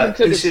should have got.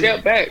 Took a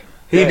step back.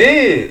 He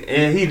did,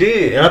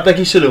 and I think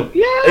he should have.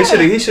 Yeah.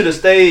 He should have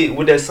stayed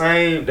with that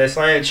same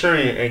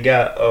trend and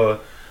got.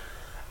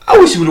 I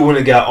wish he would have went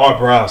and got Art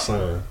Brow's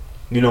son.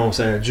 You know what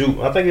I'm saying?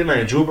 I think his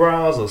name Drew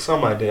Browse or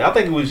something like that. I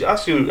think it was. I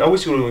wish he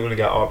would have went and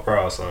got Art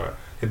Brow's son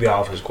to be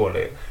offensive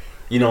coordinator.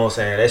 You know what I'm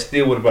saying? That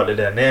still would have brought the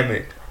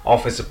dynamic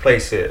offensive play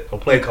set or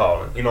play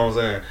calling. You know what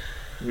I'm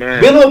saying?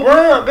 Man. Bill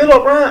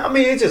O'Brien. I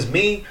mean, it's just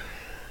me.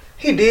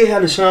 He did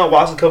have Deshaun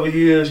Watson a couple of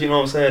years. You know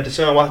what I'm saying?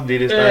 Deshaun Watson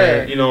did his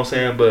thing. You know what I'm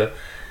saying? But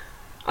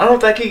I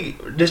don't think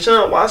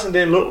Deshaun Watson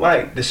didn't look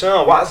like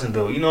Deshaun Watson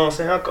though. You know what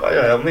I'm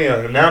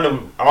saying? Now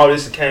that all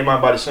this came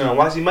out by Deshaun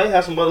Watson, he might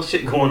have some other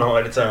shit going on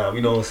at the time.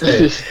 You know what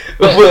I'm saying?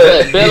 but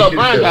Bill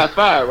O'Brien got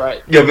fired,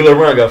 right? Yeah, Bill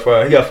O'Brien got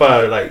fired. He got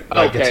fired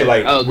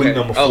until week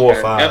number 4 or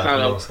 5. That's you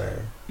know what I'm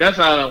saying? That's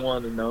all I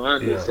want to know. I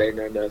didn't say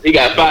nothing else. He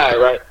got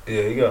fired, right?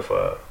 Yeah, he got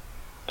fired.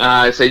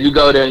 So you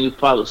go there and you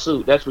follow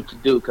suit. That's what you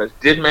do. Because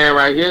this man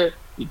right here,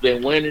 he's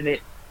been winning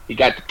it. He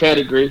got the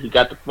pedigree. He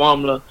got the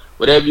formula.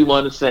 Whatever you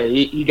want to say,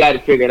 he got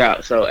it figured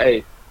out. So,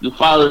 hey, you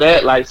follow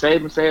that like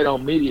Saban said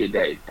on media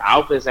day. The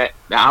offense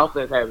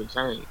haven't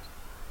changed.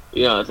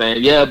 You know what I'm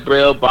saying? Yeah,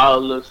 Brill ball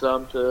a little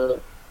something to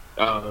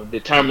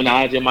the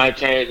terminology might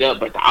change up,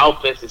 but the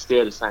offense is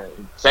still the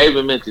same.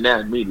 Saban mentioned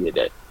that in media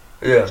day.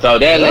 Yeah. So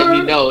that let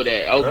me know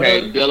that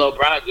Bill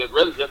O'Brien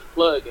just a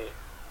plug in.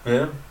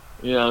 Yeah.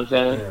 You know what I'm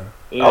saying? Yeah.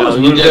 You I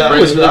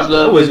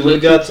wish we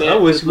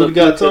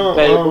got Tom.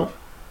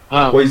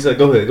 What you said?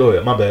 Go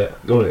ahead. My bad.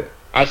 Go ahead.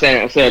 I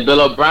said Bill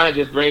O'Brien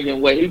just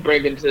bringing what he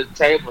bringing to the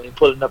table and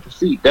pulling up a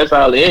seat. That's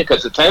all in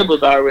because the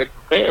table's already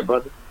prepared,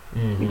 brother.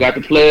 Mm-hmm. You got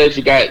the players,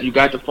 you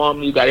got the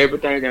formula, you got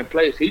everything in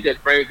place. He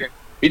just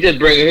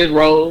bringing his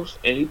roles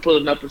and he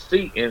pulling up a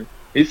seat and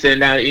he's sitting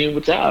down eating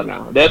with y'all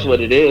now. That's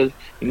what it is.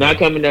 He's not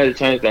coming there to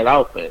change that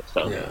offense.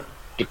 So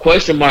the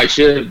question mark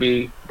should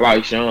be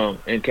Bryce Young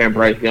and can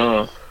Bryce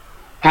Young.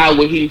 How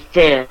would he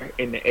fare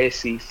in the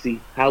SEC?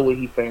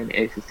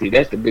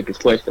 That's the biggest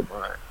question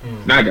mark.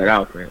 Not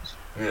that offense.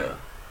 Yeah.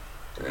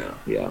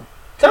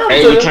 Time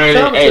to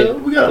tell.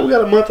 We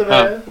got a month and a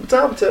half.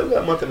 Time to tell. We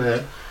got a month and a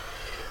half.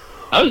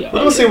 Oh yeah. We're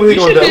gonna see what he's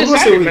gonna do. We're gonna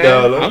see what he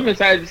dial up. I'm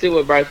excited to see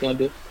what Bryce gonna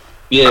do.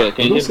 Yeah, we're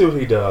gonna see what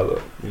he dial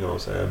up. You know what I'm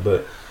saying?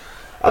 But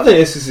I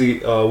think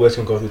SEC West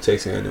gonna go through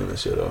Texas A&M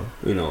this year though.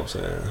 You know what I'm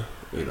saying?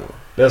 You know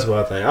that's what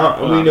I think.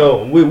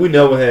 We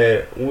never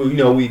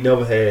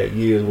had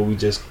years where we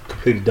just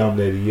completely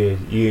dominated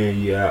year in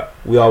year out.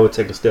 We always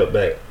take a step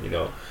back. You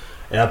know,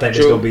 and I think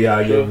it's gonna be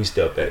our year. We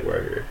step back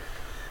right here.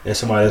 And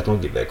somebody that's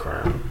gonna get that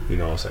crown, you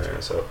know what I'm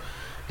saying? So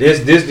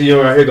this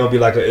year right here gonna be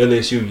like an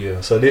LSU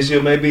year. So this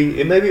year may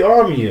be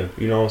Army year,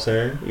 you know what I'm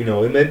saying? You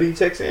know, it may be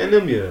Texas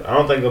A&M year. I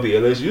don't think it'll be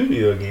LSU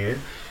year again.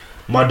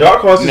 My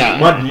dark horse is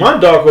my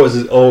dark horse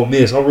is Ole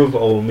Miss. I'm rooting for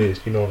Ole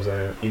Miss, you know what I'm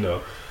saying? You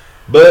know,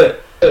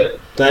 but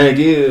thing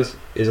is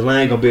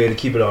Lane gonna be able to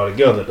keep it all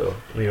together though.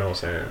 You know what I'm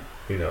saying?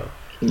 You know.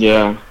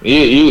 Yeah,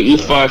 you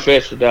far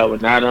fetched with that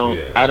one. I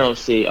don't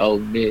see Ole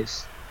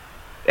Miss.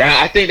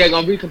 I think they're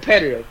gonna be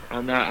competitive.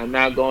 I'm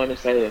not going to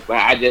say this, but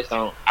I just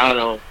don't. I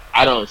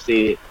don't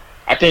see it.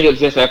 I think it's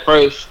just that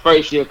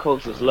first year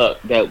coach's luck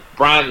that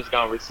Brian is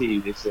gonna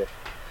receive this year.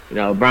 You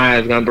know,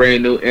 Brian's gonna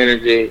bring new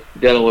energy,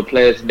 dealing with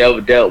players never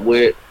dealt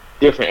with,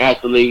 different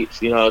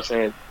athletes. You know what I'm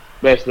saying?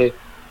 Especially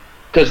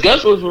because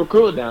Gus was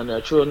recruited down there.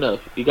 True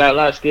enough, he got a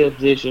lot of skill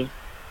position.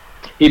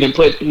 He didn't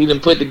put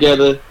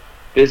together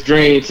this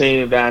dream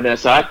team down there.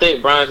 So I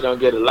think Brian's gonna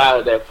get a lot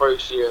of that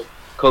first year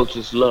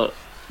coach's luck.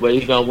 Where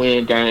he's gonna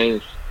win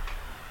games,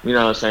 you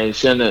know what I'm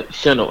saying? I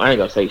ain't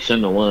gonna say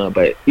shouldn't have won,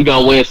 but he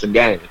gonna win some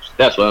games.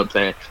 That's what I'm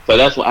saying. So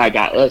that's why I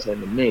got us in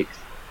the mix.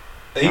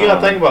 And you gotta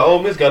think about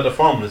Ole Miss got the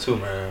formula too,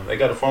 man. They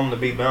got the formula to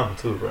beat Bama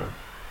too, bro.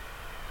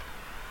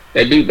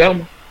 They beat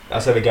Bama? I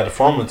said they got the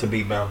formula to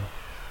beat Bama.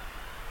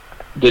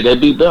 Did they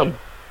beat Bama?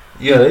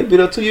 Yeah, they beat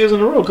up 2 years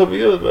in a row, a couple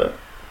years back.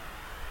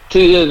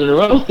 2 years in a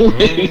row?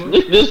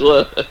 Mm-hmm. This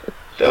was.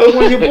 That was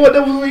when your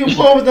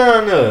boy was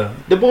down there.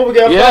 The boy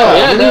got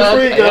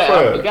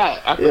fired. Got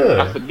fired.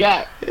 I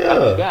forgot.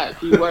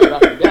 Keyword, I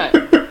forgot.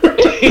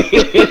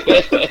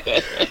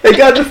 They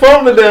got the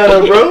formula down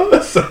there,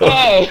 bro. So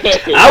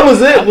I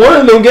was at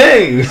one of them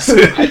games.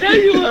 I know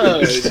you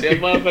was. That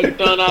motherfucker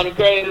throwing all the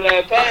crazy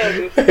ass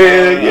passes.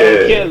 Hell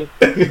yeah.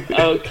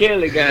 Oh,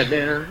 Kelly,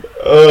 goddamn.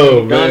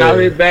 Oh, man. Throwing out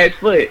his back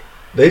foot.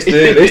 They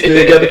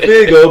still got the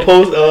field goal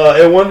post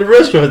at one of the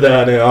restaurants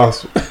down there in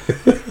Oxford.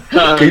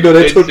 You know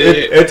they took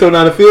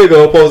down the field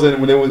goal post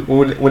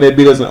when they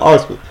beat us in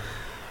Oxford.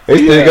 They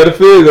still got a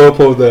field goal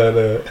post down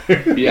there.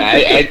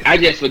 Yeah, I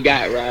just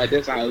forgot, right?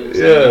 That's all I was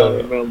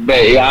saying. Yeah.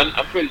 But yeah,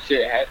 I'm pretty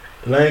sure it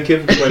happened. Lane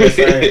Kiffin bring that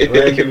same.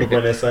 Lane Kiffin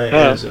bring that same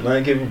energy.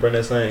 Lane Kiffin bring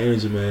that same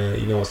energy, man.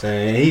 You know what I'm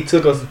saying? And he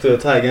took us into a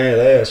tight game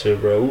last year,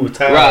 bro. We were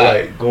tired,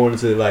 like going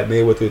into like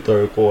midway through the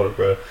third quarter,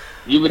 bro.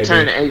 You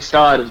return to 8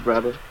 starters,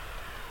 brother.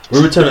 We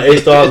return to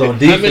 8 stars on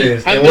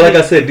defense, and like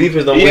I said,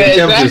 defense don't win the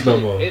championships no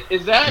more.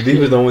 Exactly.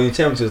 Defense don't win the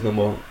championships no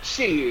more.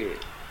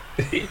 Shit.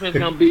 Defense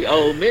gonna be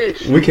Ole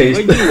Miss. We can't.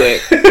 Where you at?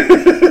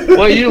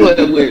 Where you at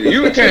with it?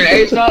 You return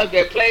 8 stars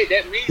that played.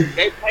 That means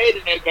they played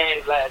in their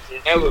games last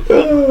year. That was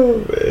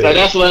so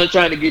that's what I'm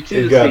trying to get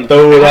you to got see.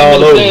 throw it How all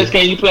many over. players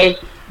can you play?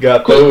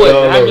 Got throw it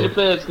all How over. many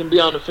players can be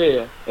on the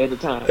field at the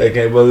time? They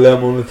can't but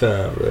 11 on the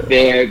time, bro.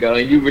 There you go,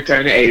 and you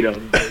return to 8 of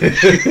them.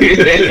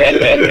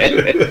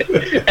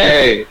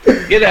 Hey,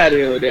 get out of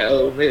here with that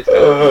Ole Miss.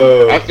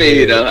 I feel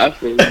you though. I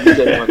feel you. You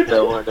just want to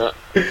throw one up.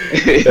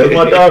 That's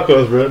my dark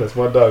horse, bro. That's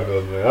my dark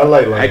horse, man. I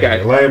like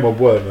Lane. Lane, my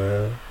boy,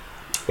 man.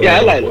 Yeah,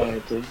 I like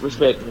Lane too.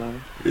 Respect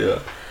Lane. Yeah.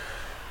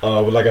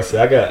 But like I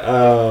said,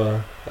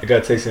 I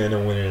got Texas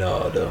A&M winning it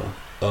all though.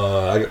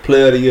 I got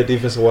player of the year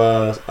defensive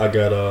wise. I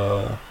got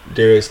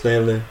Darius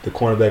Stanley, the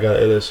cornerback out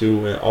of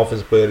LSU, and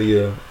offensive player of the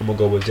year. I'm gonna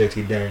go with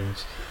JT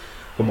Daniels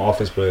for my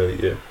offensive player of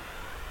the year.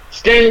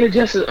 Stanley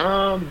just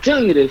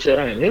junior this year,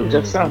 ain't he? He was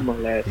just sophomore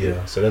last year.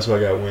 Yeah, so that's why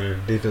I got winning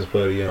defensive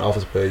player of the year and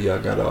offensive player of the year.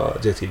 I got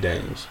JT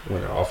Daniels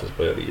winning offensive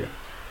player of the year.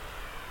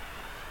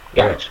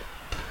 Gotcha.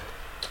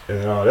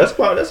 And that's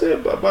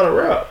it about a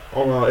wrap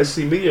on SC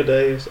Media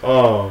Days.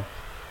 Before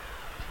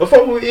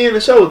we end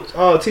the show,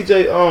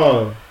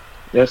 TJ,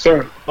 yes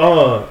sir.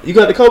 You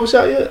got the Cobra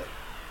shot yet?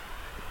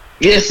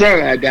 Yes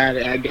sir, I got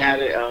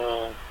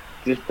it.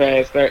 This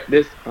past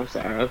this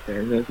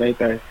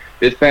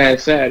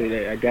past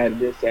Saturday. I got it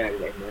this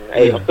Saturday, man.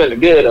 Hey, I'm feeling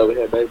good over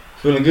here, baby.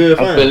 Feeling good,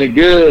 fine. I'm feeling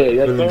good.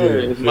 Yes, feeling sir.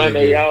 good. It's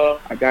Monday, good. Y'all.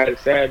 I got it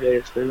Saturday.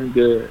 It's feeling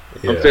good.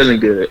 Yeah. I'm feeling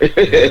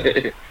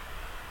good.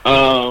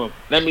 Yeah.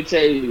 Let me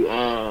tell you,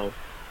 well,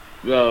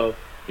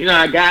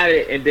 I got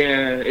it, and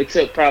then it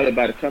took probably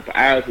about a couple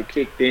hours to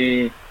kick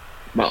in.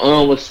 My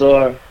arm was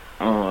sore.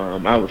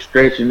 I was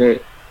stretching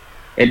it.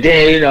 And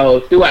then,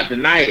 throughout the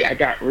night, I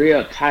got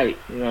real tight.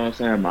 You know what I'm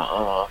saying?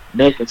 My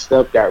neck and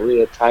stuff got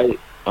real tight.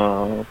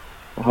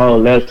 My whole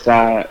left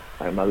side,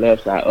 like my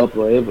left side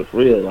upper, it was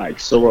real, like,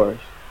 sore.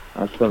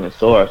 I was feeling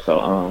sore, so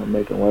I'm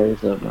making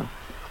waves up now.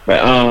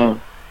 But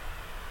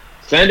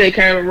Sunday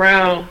came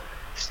around,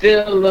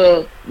 still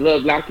a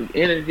little lack of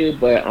energy,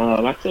 but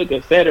I took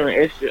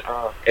Excedrin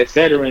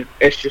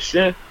extra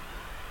strength.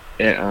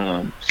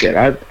 And shit,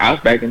 I was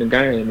back in the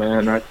game,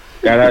 man. I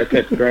got out,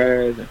 cut the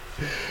grass, and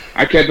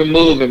I kept it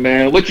moving,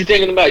 man. What you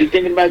thinking about? You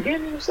thinking about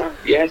getting it or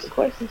something? You asking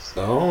questions?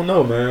 I don't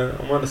know, man.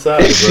 I'm on the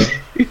side, bro.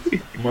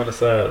 I'm on the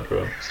side,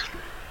 bro.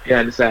 You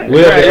on the side.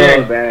 We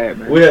have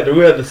man. We have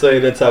to say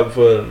that topic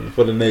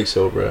for the next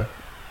show, bro.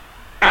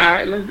 All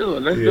right, let's do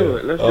it. Let's do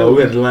it.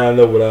 We have to line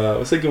up with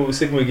we're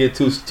thinking we get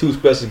two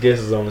special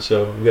guests on the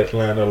show. We have to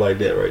line up like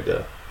that right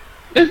there.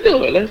 Let's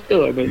do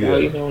it, baby.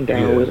 Yeah. I'm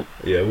down with it.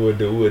 Yeah, we'll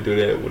do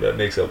that with our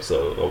next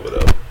episode over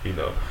there.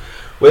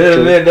 Well, other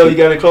than that, though, you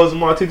got any closing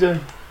remarks, TJ?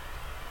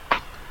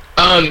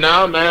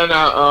 No, man.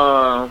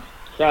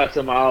 Shout out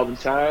to my Auburn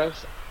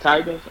Tigers.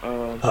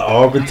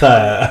 Auburn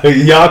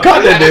Tigers. Y'all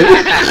caught that,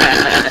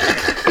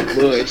 nigga.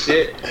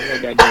 Bullshit. I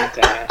got damn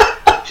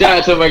Tigers. Shout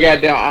out to my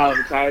goddamn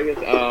Auburn Tigers.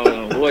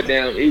 What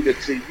damn eager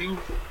to you.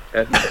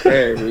 That's my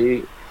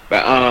favorite.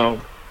 But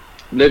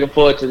looking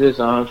forward to this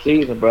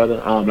season,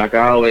 brother. Like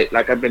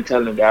I've been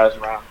telling the guys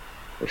around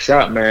the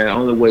shop, man. The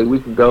only way we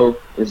can go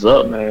is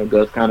up, man.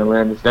 Gus kind of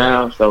ran us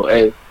down. So,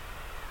 hey,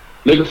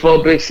 looking for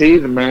a big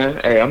season, man.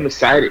 Hey, I'm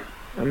excited.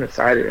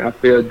 I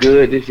feel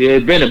good this year.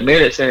 It's been a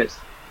minute since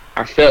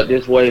I felt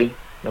this way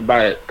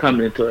about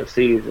coming into a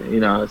season. You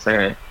know what I'm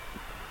saying?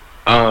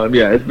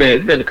 Yeah, it's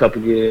been a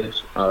couple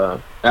years. I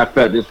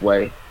felt this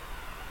way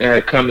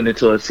coming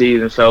into a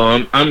season.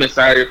 So I'm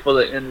excited, full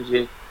of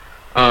energy.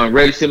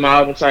 Ready to see my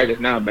Auburn Tigers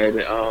now,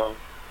 baby. Got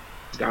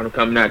them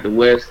coming out the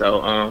West,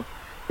 so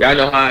y'all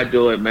know how I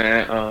do it,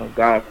 man.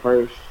 God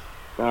first,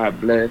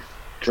 God bless.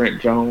 Trent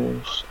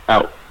Jones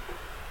out.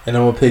 And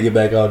I'm gonna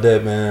piggyback off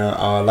that,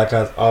 man. Like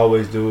I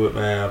always do it,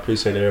 man. I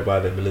appreciate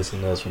everybody that been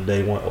listening to us from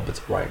day one up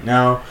until right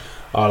now.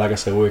 Like I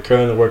said, we're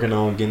currently working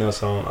on getting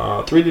us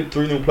on three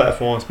new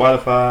platforms: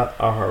 Spotify,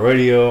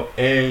 iHeartRadio,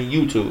 and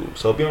YouTube.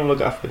 So be on the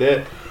lookout for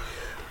that.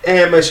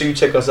 And make sure you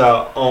check us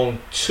out on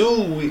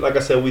like I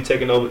said, we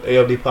taking over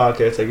AFD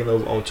podcast, taking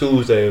over on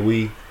Tuesday.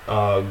 We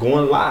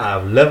going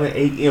live 11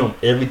 a.m.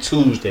 every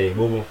Tuesday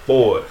moving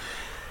forward.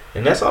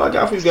 And that's all I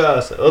got for you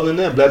guys. Other than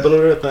that, Black Belt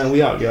everything.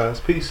 We out,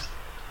 guys. Peace.